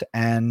podcast.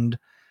 And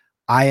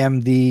I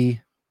am the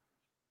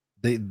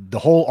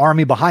whole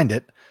army behind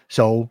it.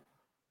 So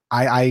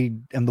I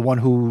am the one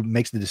who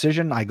makes the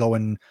decision. I go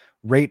and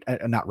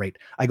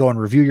I go and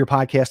review your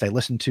podcast. I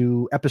listen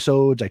to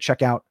episodes. I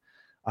check out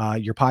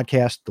your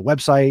podcast, the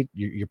website,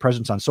 your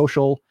presence on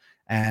social,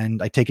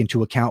 and I take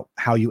into account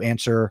how you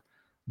answer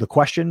the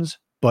questions.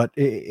 But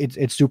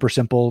it's super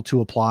simple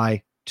to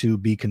apply, to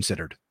be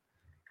considered.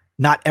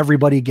 Not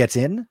everybody gets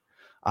in.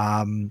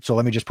 So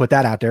let me just put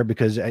that out there,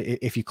 because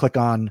if you click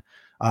on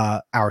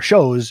our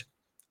shows,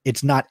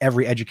 it's not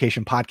every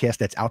education podcast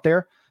that's out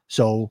there.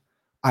 So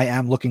I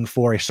am looking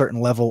for a certain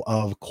level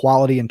of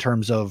quality in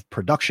terms of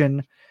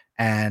production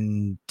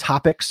and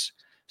topics.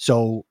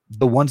 So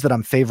the ones that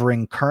I'm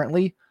favoring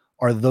currently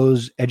are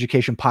those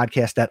education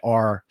podcasts that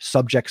are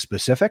subject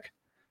specific.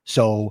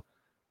 So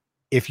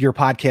if your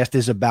podcast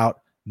is about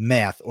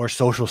math or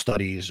social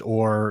studies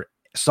or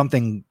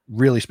something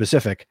really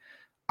specific,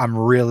 I'm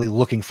really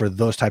looking for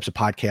those types of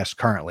podcasts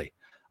currently.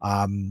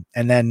 And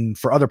then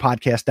for other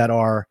podcasts that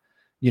are,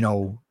 I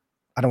don't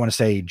want to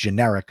say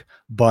generic,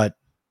 but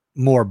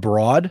more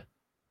broad,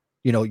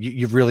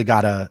 you've really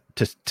got to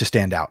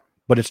stand out.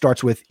 But it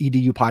starts with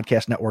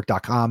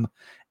edupodcastnetwork.com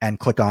and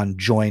click on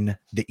join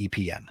the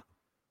EPN.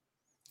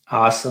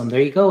 Awesome.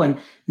 There you go. And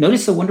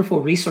notice the wonderful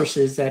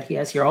resources that he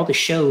has here, all the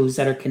shows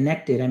that are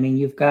connected. I mean,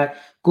 you've got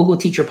Google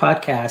Teacher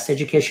Podcast,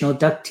 Educational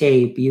Duct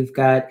Tape, you've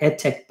got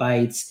EdTech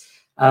Bites,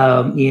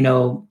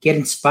 Get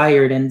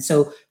Inspired. And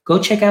so go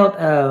check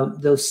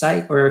out those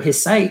site or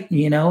his site,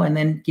 and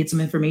then get some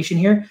information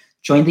here.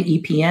 Join the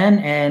EPN,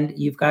 and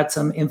you've got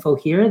some info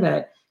here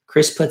that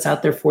Chris puts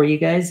out there for you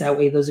guys. That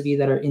way, those of you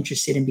that are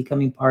interested in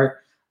becoming part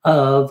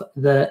of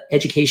the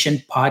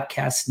Education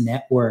Podcast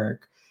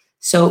Network.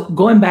 So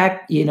going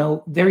back,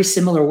 very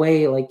similar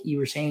way, like you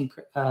were saying,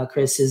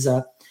 Chris, is,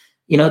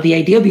 the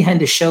idea behind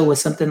the show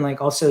was something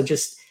like also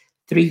just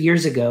 3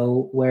 years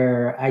ago,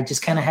 where I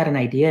just kind of had an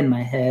idea in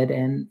my head,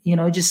 and,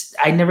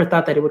 I never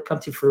thought that it would come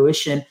to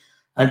fruition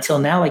until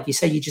now. Like you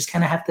said, you just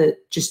kind of have to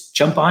just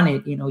jump on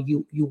it.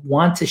 You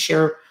want to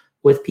share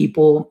with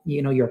people,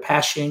 your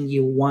passion.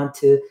 You want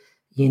to,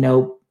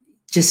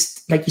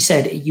 just like you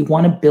said, you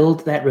want to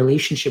build that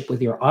relationship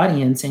with your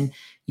audience, and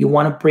you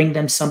want to bring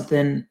them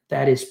something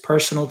that is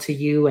personal to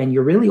you, and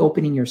you're really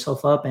opening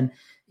yourself up and,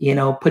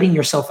 putting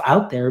yourself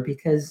out there,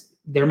 because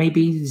there may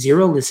be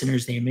 0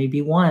 listeners, there may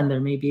be 1, there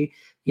may be,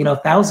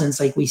 thousands,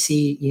 like we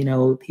see,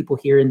 people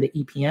here in the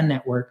EPN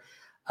network.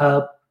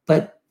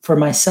 But for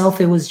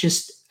myself, it was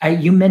just,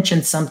 you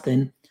mentioned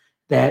something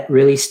that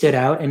really stood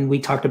out, and we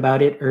talked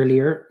about it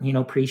earlier,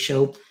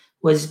 pre-show,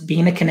 was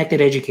being a connected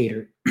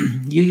educator.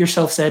 You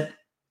yourself said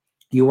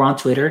you were on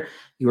Twitter,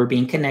 you were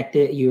being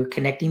connected, you were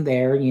connecting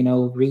there,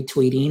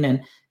 retweeting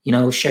and,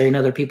 sharing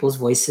other people's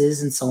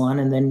voices and so on.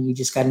 And then you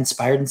just got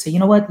inspired and say, you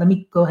know what, let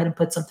me go ahead and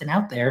put something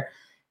out there.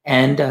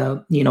 And,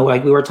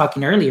 like we were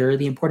talking earlier,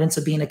 the importance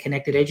of being a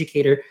connected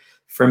educator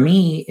for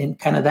me, in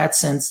kind of that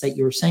sense that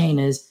you were saying,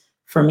 is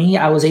for me,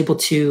 I was able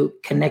to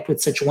connect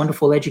with such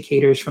wonderful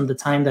educators from the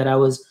time that I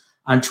was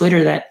on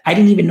Twitter that I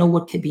didn't even know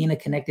what being a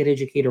connected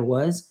educator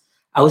was.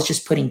 I was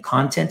just putting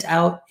content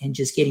out and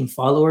just getting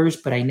followers,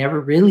 but I never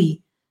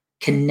really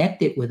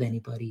connected with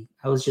anybody.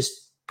 I was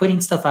just putting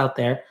stuff out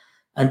there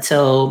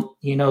until,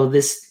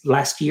 this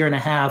last year and a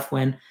half,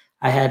 when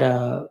I had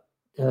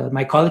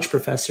my college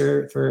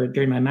professor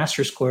during my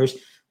master's course.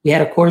 We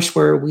had a course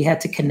where we had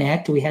to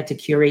connect, we had to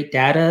curate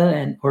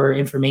data or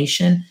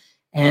information.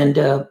 And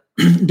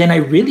then I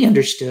really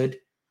understood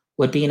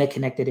what being a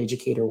connected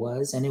educator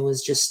was. And it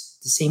was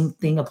just the same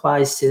thing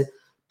applies to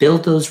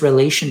build those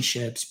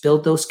relationships,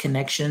 build those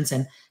connections.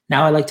 And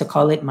now I like to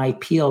call it my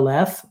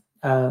PLF,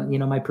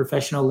 my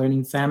professional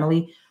learning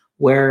family,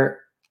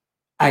 where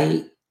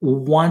I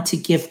want to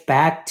give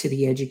back to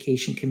the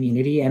education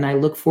community. And I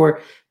look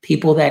for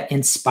people that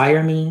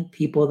inspire me,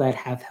 people that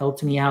have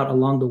helped me out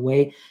along the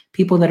way,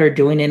 people that are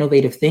doing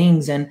innovative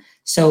things. And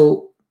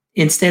so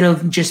instead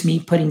of just me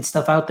putting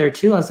stuff out there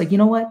too, I was like, you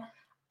know what?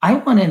 I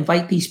want to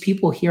invite these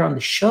people here on the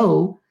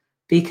show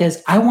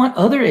because I want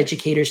other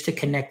educators to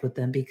connect with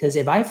them. Because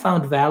if I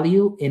found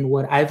value in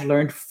what I've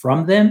learned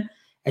from them,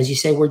 as you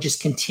say, we're just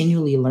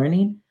continually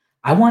learning.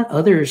 I want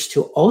others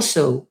to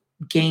also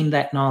gain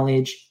that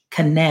knowledge,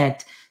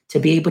 connect, to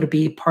be able to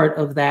be part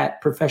of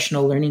that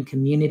professional learning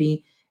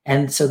community,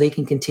 and so they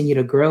can continue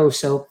to grow.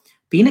 So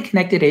being a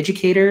connected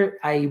educator,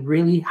 I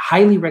really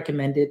highly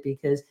recommend it,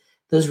 because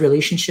those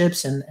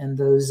relationships and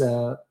those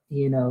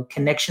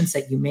connections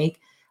that you make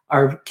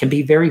can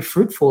be very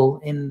fruitful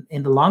in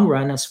the long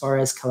run, as far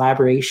as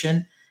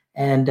collaboration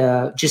and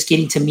just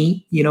getting to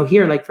meet,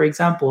 here, like, for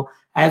example,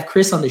 I have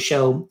Chris on the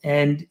show,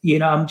 and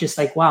I'm just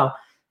like, wow,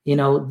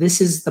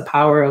 this is the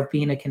power of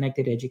being a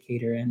connected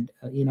educator. And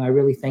I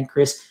really thank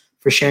Chris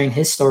for sharing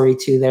his story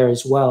too there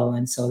as well.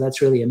 And so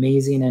that's really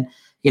amazing. And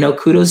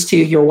kudos to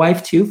your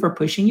wife too for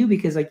pushing you,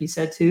 because like you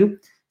said too,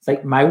 it's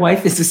like my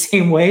wife is the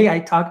same way. I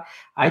talk,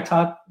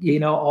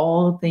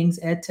 all things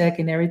ed tech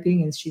and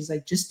everything, and she's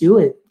like, just do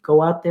it,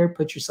 go out there,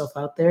 put yourself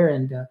out there.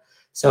 And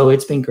so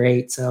it's been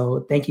great.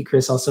 So thank you,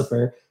 Chris, also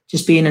for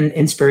just being an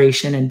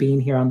inspiration and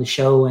being here on the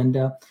show. And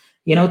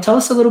tell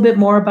us a little bit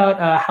more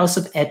about House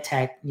of Ed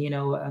Tech.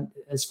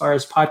 As far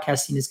as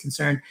podcasting is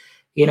concerned,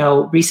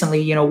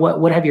 recently,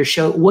 what have your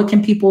show? What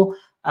can people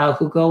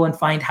who go and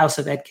find House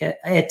of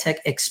Ed Tech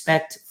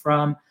expect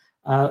from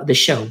the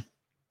show?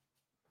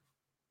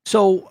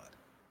 So,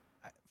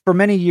 for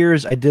many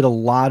years, I did a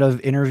lot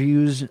of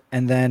interviews,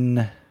 and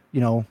then,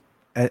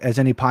 as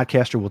any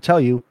podcaster will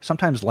tell you,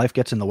 sometimes life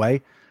gets in the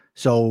way.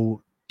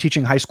 So,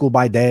 teaching high school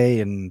by day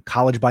and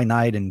college by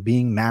night, and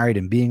being married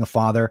and being a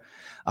father,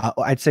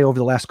 I'd say over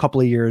the last couple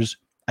of years,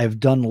 I've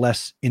done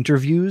less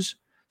interviews.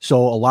 So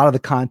a lot of the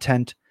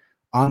content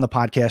on the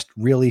podcast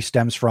really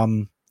stems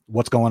from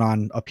what's going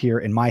on up here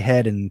in my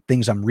head and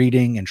things I'm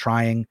reading and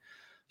trying.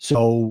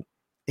 So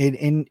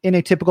in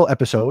a typical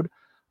episode,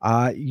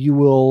 you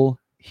will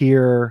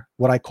hear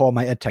what I call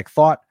my EdTech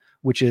Thought,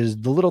 which is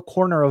the little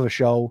corner of a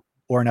show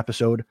or an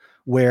episode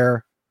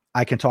where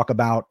I can talk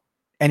about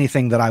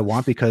anything that I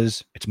want,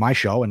 because it's my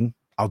show and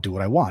I'll do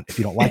what I want. If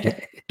you don't like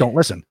it, don't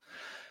listen.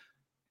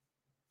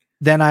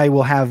 Then I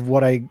will have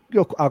what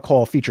I'll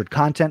call featured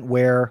content,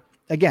 where,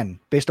 again,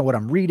 based on what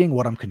I'm reading,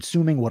 what I'm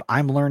consuming, what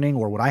I'm learning,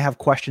 or what I have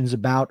questions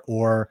about,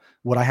 or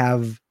what I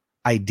have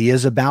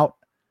ideas about,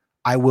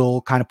 I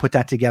will kind of put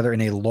that together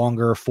in a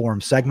longer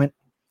form segment.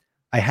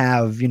 I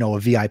have, a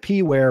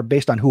VIP where,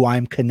 based on who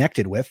I'm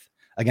connected with,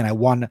 again,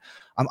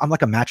 I'm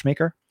like a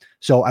matchmaker.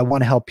 So I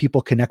want to help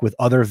people connect with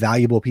other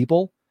valuable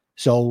people.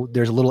 So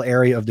there's a little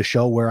area of the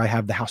show where I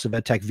have the House of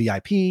EdTech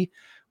VIP,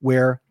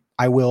 where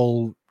I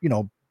will,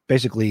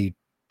 basically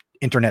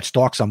internet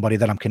stalk somebody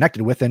that I'm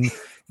connected with and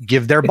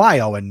give their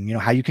bio and,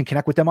 how you can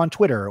connect with them on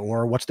Twitter,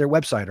 or what's their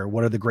website, or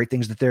what are the great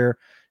things that they're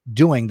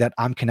doing that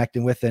I'm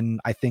connecting with. And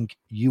I think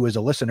you as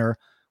a listener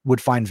would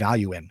find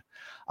value in.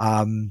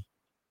 On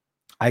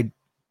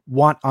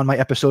my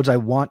episodes, I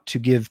want to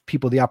give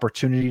people the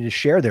opportunity to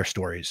share their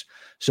stories.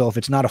 So if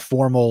it's not a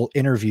formal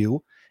interview,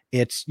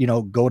 it's,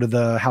 go to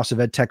the House of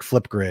EdTech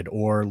Flipgrid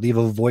or leave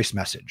a voice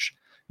message.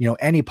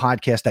 Any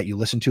podcast that you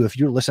listen to, if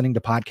you're listening to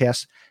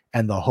podcasts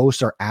and the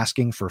hosts are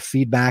asking for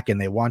feedback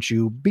and they want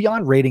you,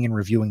 beyond rating and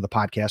reviewing the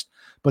podcast,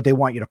 but they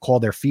want you to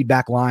call their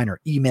feedback line or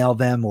email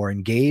them or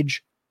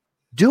engage,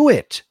 do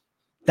it.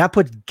 That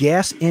puts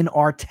gas in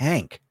our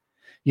tank.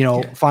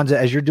 Fonza,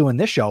 as you're doing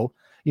this show,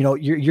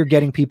 you're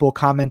getting people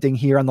commenting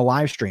here on the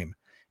live stream.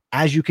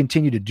 As you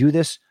continue to do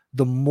this,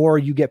 the more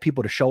you get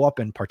people to show up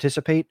and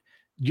participate,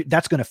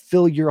 that's going to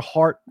fill your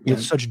heart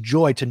with such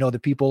joy to know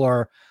that people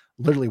are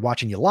literally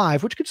watching you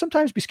live, which could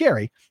sometimes be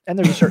scary. And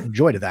there's a certain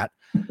joy to that.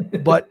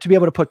 But to be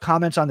able to put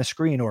comments on the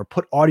screen or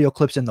put audio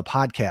clips in the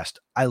podcast,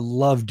 I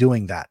love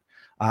doing that.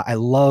 I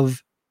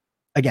love,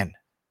 again,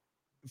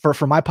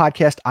 for my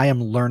podcast, I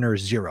am learner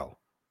zero,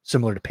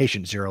 similar to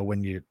patient zero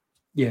when you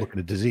look at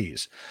a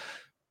disease.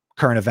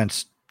 Current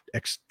events,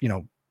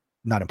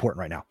 not important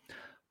right now,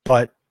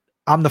 but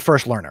I'm the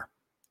first learner.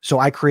 So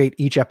I create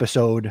each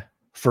episode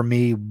for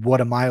me. What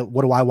do I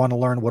want to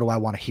learn? What do I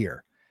want to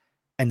hear?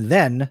 And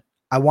then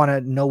I want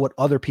to know what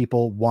other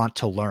people want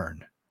to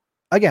learn.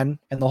 Again,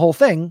 and the whole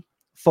thing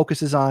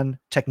focuses on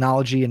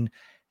technology and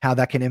how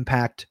that can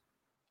impact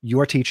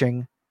your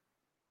teaching,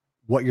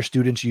 what your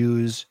students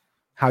use,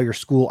 how your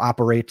school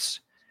operates.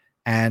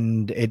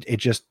 And it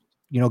just,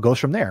 goes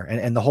from there.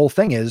 And the whole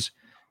thing is,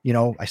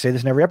 I say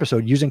this in every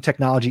episode, using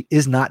technology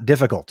is not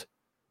difficult.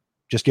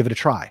 Just give it a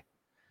try.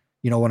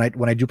 When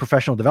I do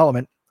professional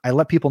development, I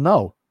let people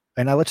know,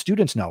 and I let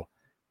students know,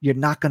 you're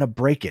not going to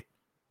break it.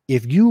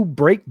 If you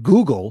break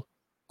Google's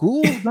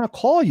going to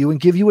call you and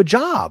give you a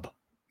job.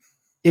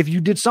 If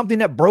you did something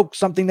that broke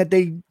something that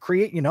they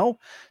create,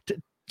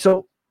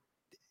 so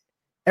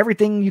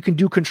everything you can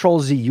do Control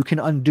Z, you can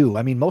undo.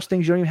 I mean, most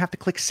things you don't even have to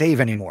click save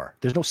anymore.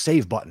 There's no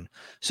save button.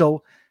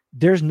 So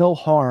there's no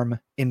harm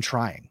in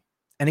trying.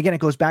 And again,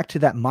 it goes back to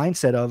that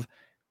mindset of,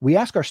 we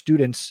ask our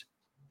students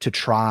to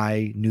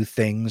try new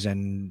things,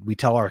 and we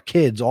tell our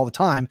kids all the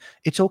time,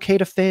 it's okay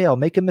to fail,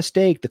 make a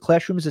mistake. The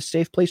classroom is a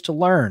safe place to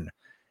learn.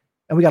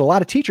 And we got a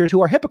lot of teachers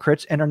who are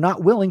hypocrites and are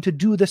not willing to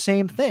do the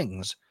same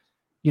things.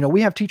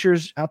 We have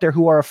teachers out there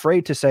who are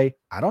afraid to say,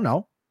 I don't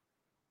know.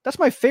 That's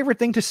my favorite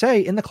thing to say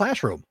in the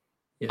classroom.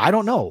 Yes. I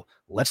don't know.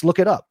 Let's look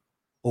it up,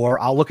 or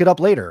I'll look it up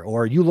later,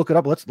 or you look it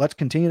up. Let's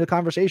continue the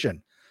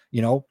conversation.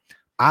 You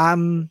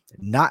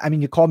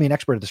call me an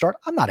expert at the start.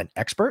 I'm not an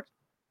expert.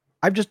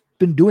 I've just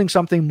been doing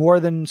something more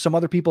than some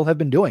other people have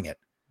been doing it.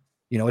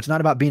 You know, it's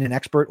not about being an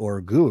expert or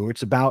a guru.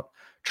 It's about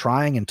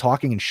trying and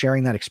talking and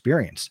sharing that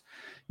experience.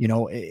 You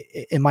know,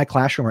 in my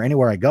classroom or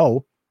anywhere I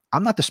go,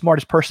 I'm not the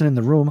smartest person in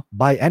the room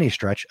by any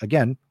stretch.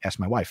 Again, ask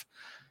my wife.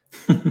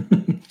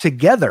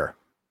 Together,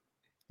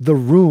 the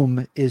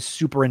room is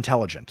super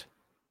intelligent,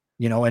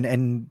 you know,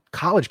 and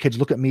college kids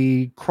look at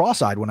me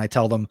cross-eyed when I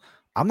tell them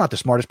I'm not the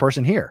smartest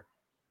person here.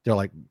 They're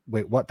like,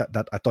 wait, what?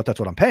 That I thought that's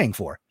what I'm paying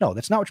for. No,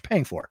 that's not what you're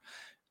paying for.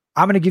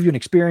 I'm going to give you an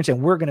experience,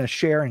 and we're going to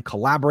share and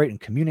collaborate and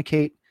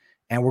communicate,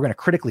 and we're going to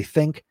critically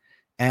think.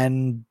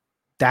 And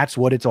that's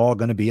what it's all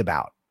going to be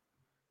about.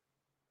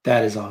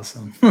 That is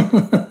awesome.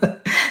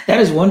 That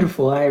is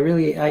wonderful.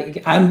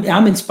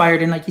 I'm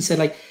inspired. And like you said,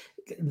 like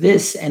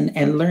this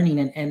and learning.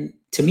 And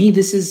to me,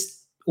 this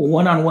is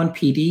one-on-one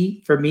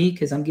PD for me,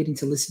 because I'm getting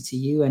to listen to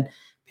you and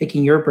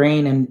picking your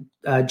brain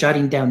and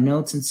jotting down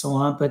notes and so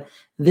on. But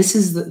this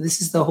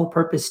is the whole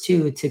purpose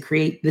too, to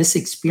create this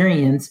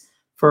experience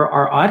for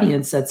our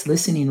audience that's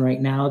listening right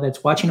now,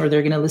 that's watching, or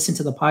they're going to listen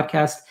to the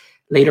podcast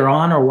later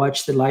on or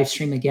watch the live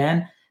stream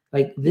again.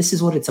 Like, this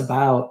is what it's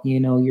about. You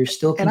know, you're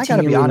still continually. And I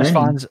got to be honest,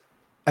 learning.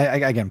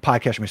 Fonz, again,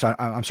 podcast me, so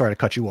I'm sorry to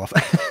cut you off.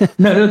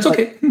 No, it's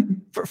okay.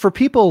 for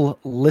people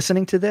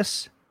listening to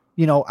this,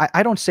 you know,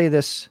 I don't say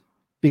this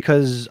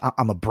because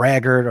I'm a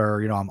braggart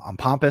or, you know, I'm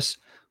pompous,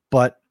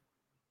 but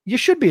you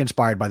should be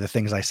inspired by the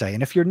things I say.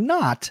 And if you're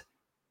not,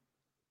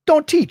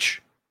 don't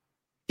teach.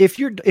 If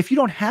you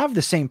don't have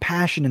the same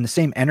passion and the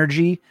same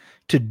energy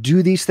to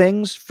do these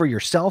things for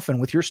yourself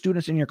and with your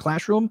students in your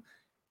classroom,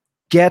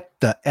 get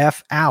the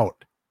F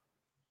out.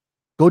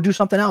 Go do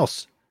something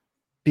else.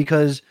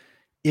 Because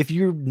if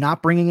you're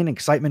not bringing in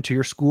excitement to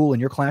your school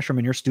and your classroom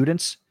and your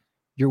students,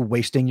 you're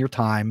wasting your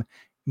time.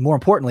 More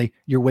importantly,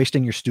 you're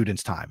wasting your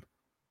students' time.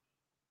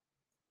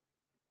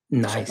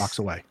 Nice. Box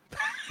away.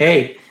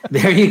 Hey,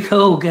 there you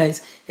go,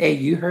 guys. Hey,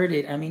 you heard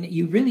it. I mean,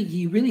 you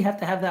really have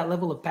to have that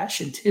level of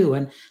passion too,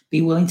 and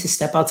be willing to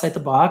step outside the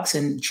box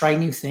and try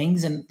new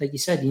things. And like you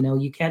said, you know,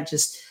 you can't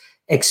just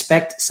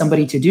expect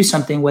somebody to do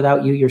something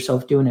without you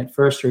yourself doing it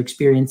first or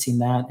experiencing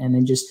that, and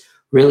then just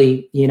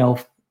really, you know,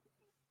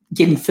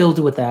 getting filled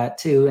with that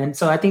too. And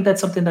so I think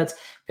that's something that's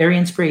very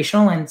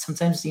inspirational. And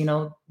sometimes, you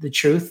know, the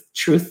truth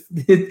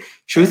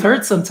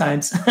hurts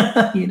sometimes,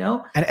 you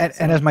know? And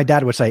as my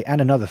dad would say,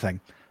 and another thing,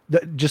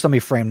 just let me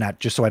frame that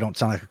just so I don't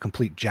sound like a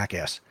complete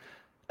jackass.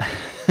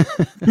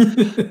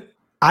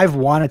 I've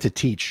wanted to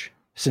teach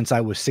since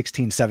I was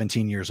 16,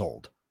 17 years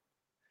old.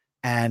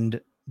 And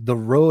the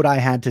road I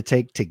had to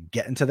take to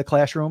get into the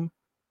classroom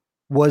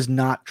was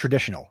not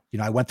traditional. You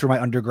know, I went through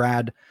my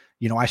undergrad.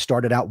 You know, I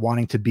started out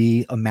wanting to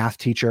be a math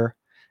teacher,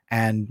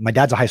 and my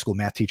dad's a high school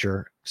math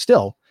teacher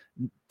still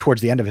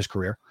towards the end of his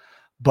career.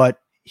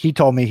 But he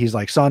told me, he's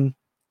like, son,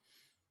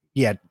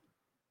 yeah,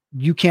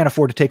 you can't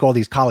afford to take all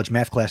these college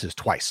math classes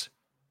twice,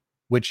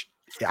 which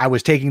I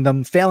was taking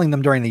them, failing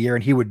them during the year,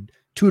 and he would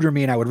tutor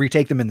me and I would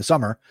retake them in the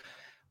summer.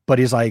 But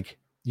he's like,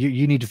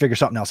 you need to figure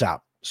something else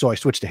out. So I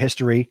switched to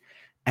history,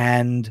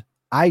 and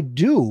I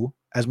do,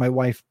 as my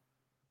wife,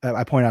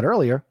 I pointed out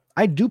earlier,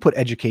 I do put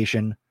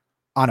education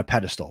on a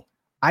pedestal.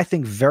 I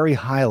think very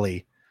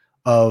highly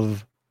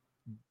of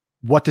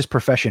what this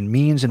profession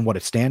means and what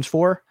it stands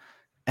for.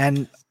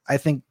 And I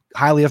think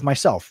highly of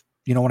myself.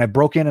 You know, when I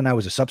broke in and I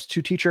was a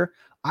substitute teacher,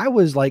 I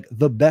was like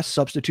the best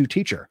substitute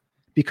teacher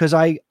because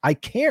I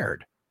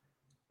cared.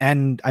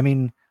 And I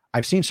mean,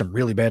 I've seen some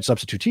really bad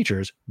substitute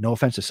teachers, no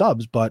offense to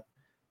subs, but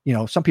you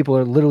know, some people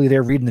are literally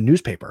there reading the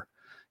newspaper,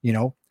 you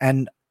know,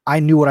 and I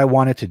knew what I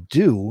wanted to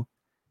do.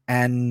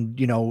 And,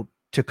 you know,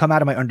 to come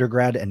out of my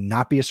undergrad and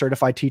not be a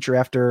certified teacher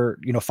after,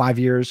 you know, 5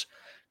 years,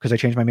 because I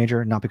changed my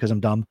major, not because I'm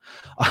dumb.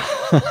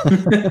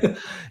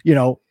 You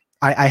know,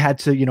 I had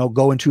to, you know,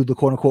 go into the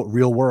quote unquote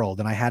real world,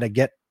 and I had to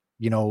get,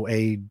 you know,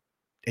 a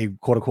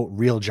quote unquote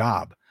real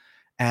job.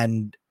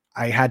 And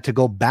I had to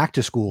go back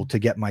to school to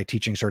get my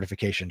teaching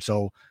certification.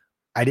 So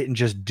I didn't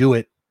just do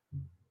it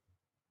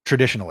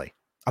traditionally.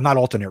 I'm not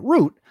alternate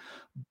route.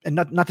 And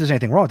not that there's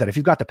anything wrong with that. If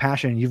you've got the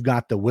passion, you've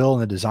got the will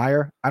and the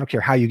desire, I don't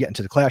care how you get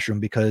into the classroom,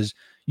 because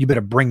you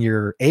better bring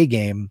your A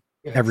game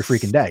every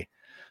freaking day.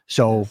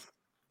 So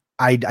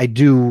I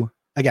do,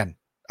 again,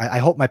 I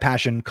hope my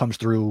passion comes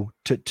through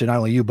to not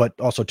only you, but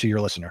also to your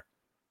listener.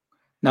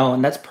 No,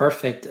 and that's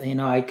perfect. You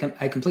know, I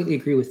completely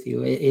agree with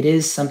you. It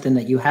is something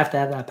that you have to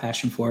have that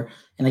passion for.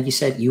 And like you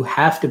said, you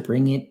have to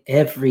bring it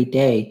every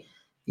day,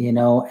 you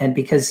know, and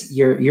because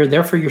you're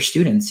there for your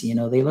students, you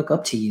know, they look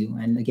up to you.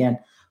 And again,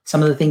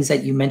 some of the things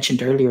that you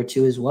mentioned earlier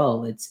too, as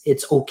well,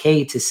 it's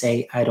okay to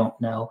say, I don't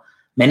know.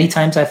 Many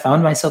times I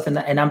found myself in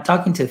that, and I'm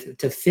talking to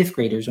fifth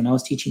graders. When I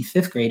was teaching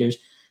fifth graders,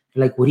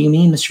 they're like, what do you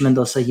mean, Mr.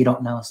 Mendoza, you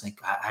don't know? It's like,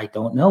 I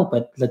don't know,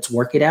 but let's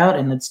work it out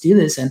and let's do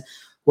this. And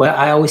what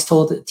I always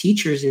told the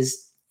teachers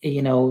is,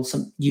 you know,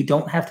 you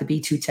don't have to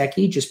be too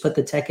techie, just put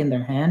the tech in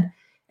their hand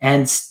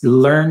and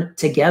learn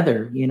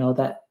together. You know,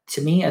 that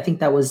to me, I think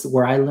that was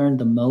where I learned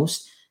the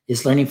most,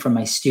 is learning from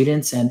my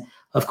students. And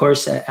of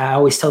course, I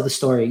always tell the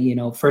story, you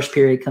know, first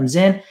period comes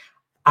in,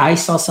 I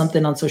saw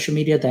something on social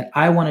media that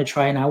I want to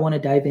try and I want to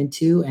dive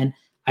into, and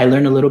I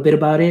learn a little bit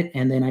about it,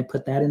 and then I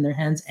put that in their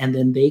hands, and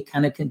then they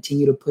kind of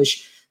continue to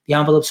push the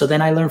envelope. So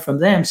then I learn from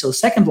them. So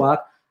second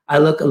block, I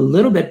look a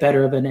little bit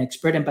better of an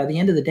expert. And by the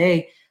end of the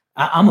day,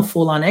 I'm a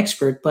full-on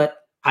expert, but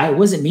I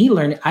wasn't me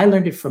learning. I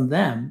learned it from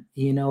them,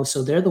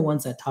 so they're the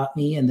ones that taught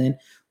me. And then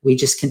we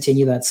just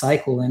continue that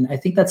cycle. And I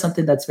think that's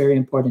something that's very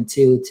important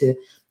too, to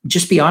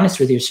just be honest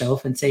with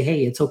yourself and say,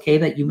 hey, it's okay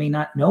that you may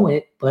not know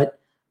it, but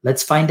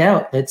let's find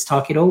out, let's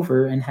talk it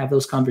over and have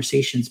those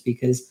conversations,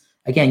 because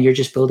again, you're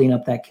just building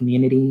up that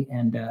community.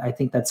 And I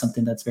think that's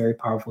something that's very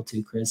powerful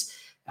too, Chris.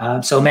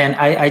 So man,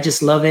 I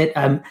just love it.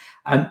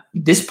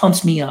 This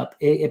pumps me up.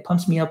 It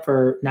pumps me up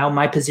for now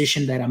my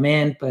position that I'm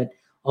in, but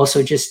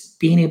also just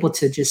being able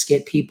to just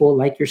get people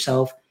like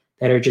yourself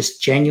that are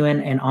just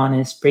genuine and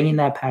honest, bringing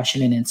that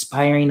passion and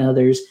inspiring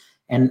others.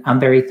 And I'm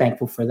very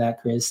thankful for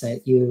that, Chris,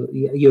 that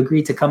you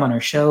agreed to come on our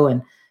show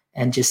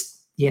and just,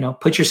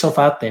 put yourself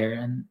out there.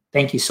 And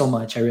thank you so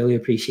much. I really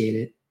appreciate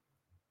it.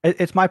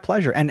 It's my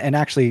pleasure. And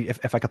actually,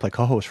 if I could play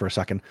co-host for a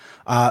second,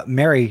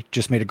 Mary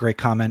just made a great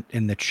comment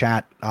in the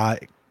chat.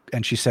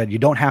 And she said, you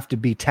don't have to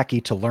be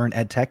techie to learn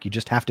ed tech. You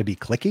just have to be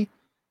clicky.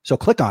 So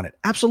click on it.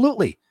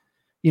 Absolutely.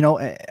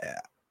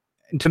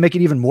 To make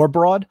it even more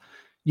broad,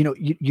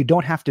 you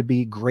don't have to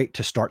be great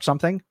to start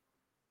something,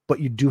 but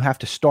you do have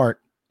to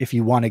start if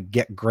you want to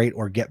get great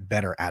or get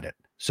better at it.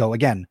 So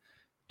again,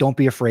 don't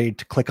be afraid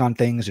to click on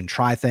things and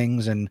try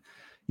things and,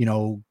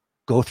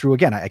 go through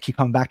again. I keep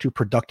coming back to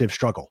productive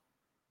struggle.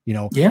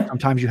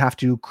 Sometimes you have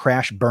to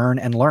crash, burn,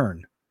 and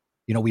learn.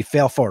 We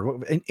fail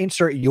forward.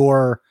 Insert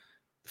your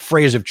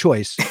phrase of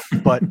choice,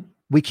 but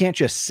we can't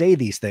just say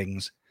these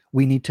things.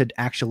 We need to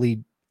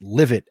actually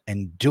live it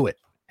and do it.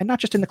 And not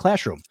just in the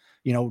classroom,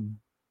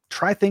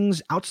 try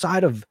things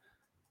outside of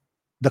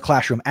the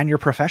classroom and your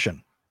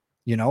profession,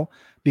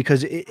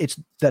 because it's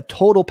the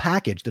total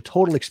package, the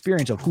total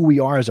experience of who we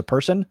are as a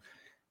person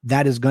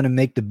that is going to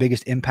make the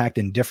biggest impact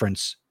and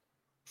difference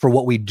for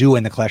what we do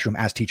in the classroom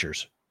as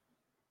teachers.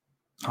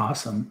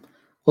 Awesome.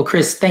 Well,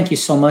 Chris, thank you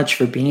so much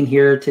for being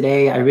here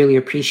today. I really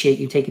appreciate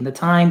you taking the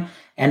time.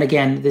 And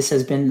again, this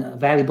has been a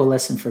valuable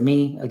lesson for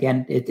me.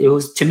 Again, it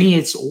was, to me,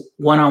 it's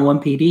one-on-one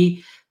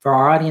PD for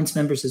our audience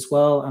members as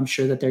well. I'm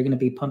sure that they're going to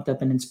be pumped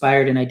up and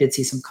inspired. And I did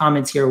see some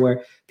comments here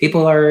where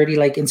people are already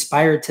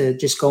inspired to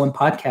just go and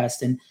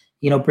podcast and,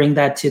 bring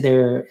that to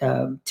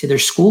their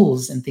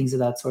schools and things of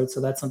that sort. So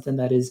that's something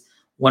that is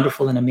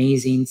wonderful and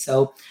amazing.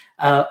 So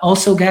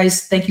also,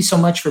 guys, thank you so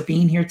much for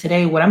being here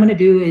today. What I'm going to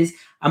do is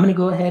I'm going to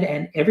go ahead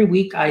and every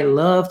week I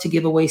love to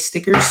give away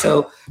stickers.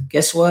 So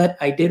guess what?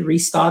 I did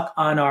restock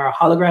on our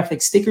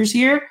holographic stickers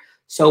here.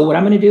 So what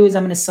I'm going to do is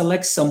I'm going to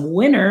select some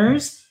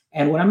winners.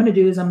 And what I'm going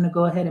to do is I'm going to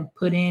go ahead and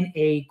put in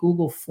a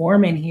Google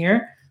form in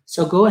here.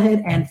 So go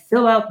ahead and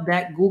fill out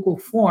that Google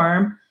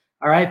form,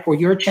 all right, for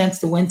your chance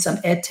to win some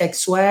EdTech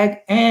swag.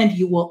 And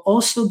you will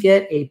also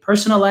get a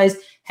personalized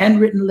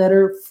handwritten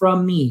letter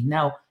from me.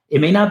 Now, it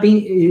may not be,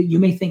 you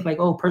may think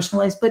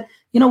personalized, but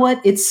you know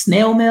what? It's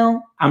snail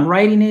mail. I'm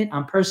writing it,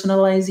 I'm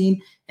personalizing.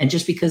 And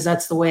just because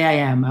that's the way I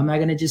am, I'm not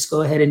going to just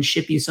go ahead and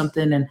ship you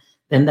something and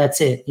then that's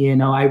it.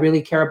 I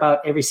really care about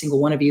every single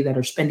one of you that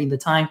are spending the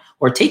time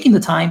or taking the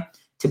time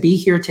to be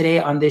here today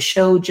on this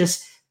show,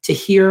 just to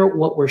hear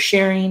what we're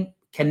sharing,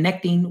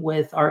 connecting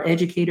with our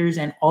educators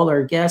and all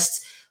our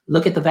guests,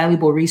 look at the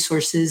valuable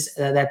resources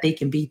that they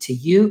can be to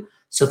you.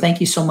 So thank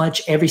you so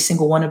much, every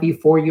single one of you,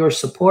 for your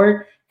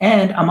support.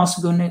 And I'm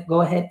also going to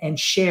go ahead and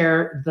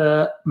share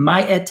the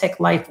My EdTech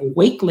Life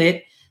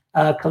Wakelet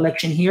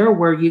collection here,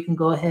 where you can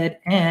go ahead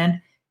and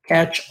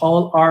catch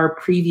all our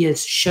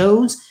previous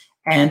shows.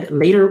 And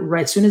later,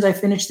 right as soon as I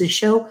finish this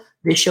show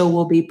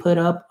will be put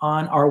up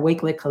on our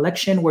Wakelet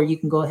collection, where you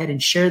can go ahead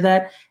and share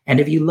that. And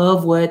if you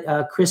love what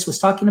Chris was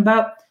talking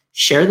about,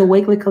 share the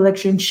Wakelet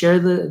collection, share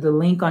the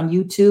link on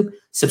YouTube,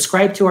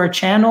 subscribe to our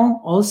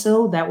channel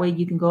also. That way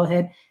you can go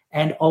ahead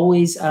and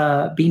always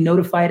be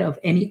notified of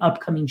any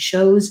upcoming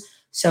shows.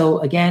 So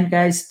again,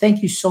 guys,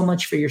 thank you so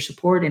much for your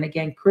support. And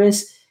again,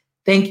 Chris,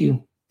 thank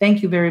you.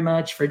 Thank you very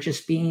much for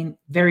just being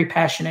very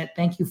passionate.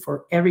 Thank you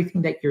for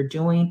everything that you're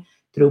doing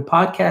through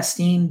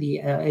podcasting,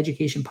 the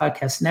Education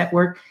Podcast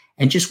Network,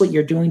 and just what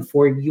you're doing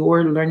for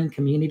your learning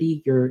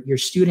community, your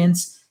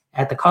students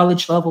at the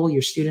college level,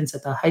 your students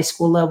at the high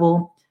school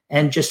level,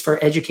 and just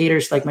for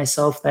educators like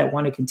myself that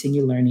want to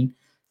continue learning.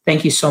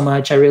 Thank you so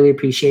much. I really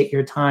appreciate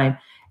your time.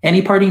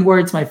 Any parting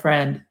words, my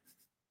friend?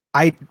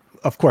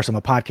 Of course, I'm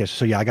a podcaster,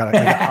 so yeah,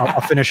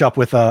 I'll finish up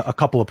with a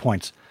couple of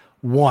points.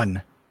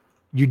 One,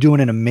 you're doing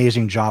an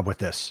amazing job with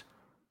this.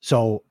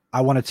 So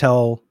I want to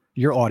tell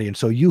your audience,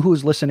 so you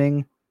who's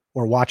listening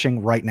or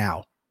watching right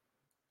now,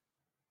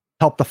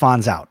 help the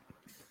Fonz out.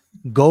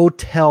 Go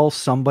tell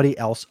somebody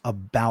else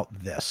about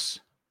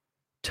this.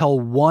 Tell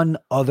one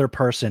other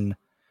person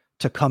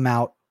to come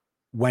out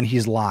when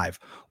he's live,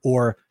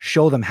 or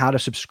show them how to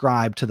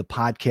subscribe to the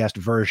podcast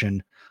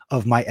version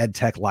of My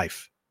EdTech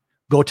Life.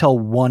 Go tell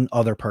one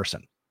other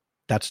person.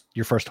 That's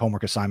your first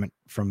homework assignment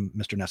from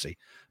Mr. Nesi.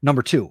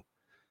 Number two,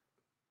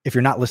 if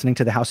you're not listening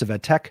to the House of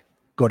EdTech,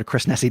 go to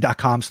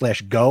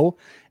chrisnesi.com/go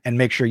and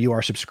make sure you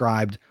are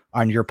subscribed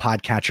on your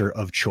podcatcher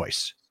of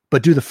choice.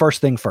 But do the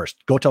first thing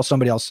first. Go tell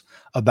somebody else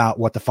about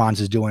what the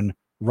Fonz is doing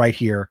right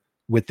here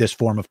with this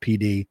form of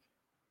PD.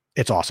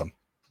 It's awesome.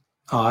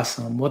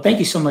 Awesome. Well, thank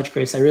you so much,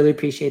 Chris. I really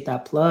appreciate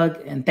that plug.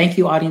 And thank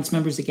you, audience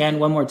members, again,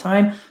 one more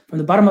time. From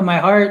the bottom of my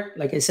heart,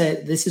 like I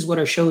said, this is what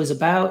our show is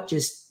about.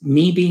 Just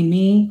me being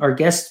me, our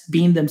guests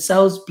being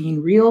themselves,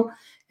 being real,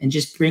 and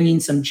just bringing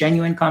some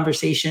genuine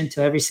conversation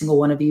to every single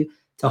one of you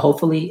to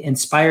hopefully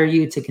inspire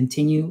you to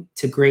continue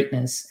to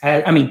greatness.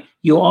 I mean,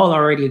 you all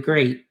are already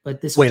great, but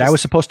this. Wait, I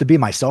was supposed to be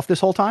myself this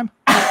whole time?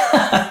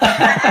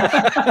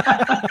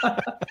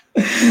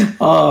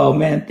 Oh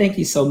man, thank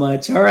you so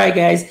much. All right,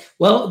 guys.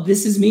 Well,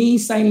 this is me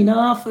signing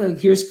off.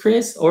 Here's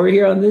Chris over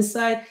here on this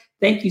side.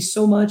 Thank you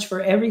so much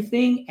for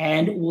everything,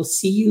 and we'll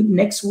see you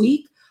next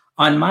week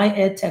on My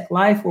EdTech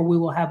Life, where we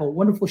will have a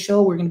wonderful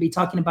show. We're going to be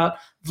talking about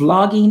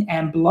vlogging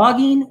and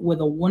blogging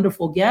with a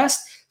wonderful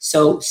guest.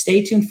 So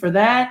stay tuned for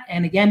that.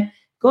 And again,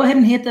 go ahead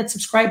and hit that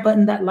subscribe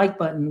button, that like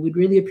button. We'd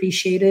really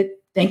appreciate it.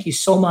 Thank you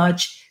so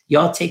much.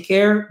 Y'all take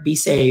care. Be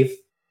safe.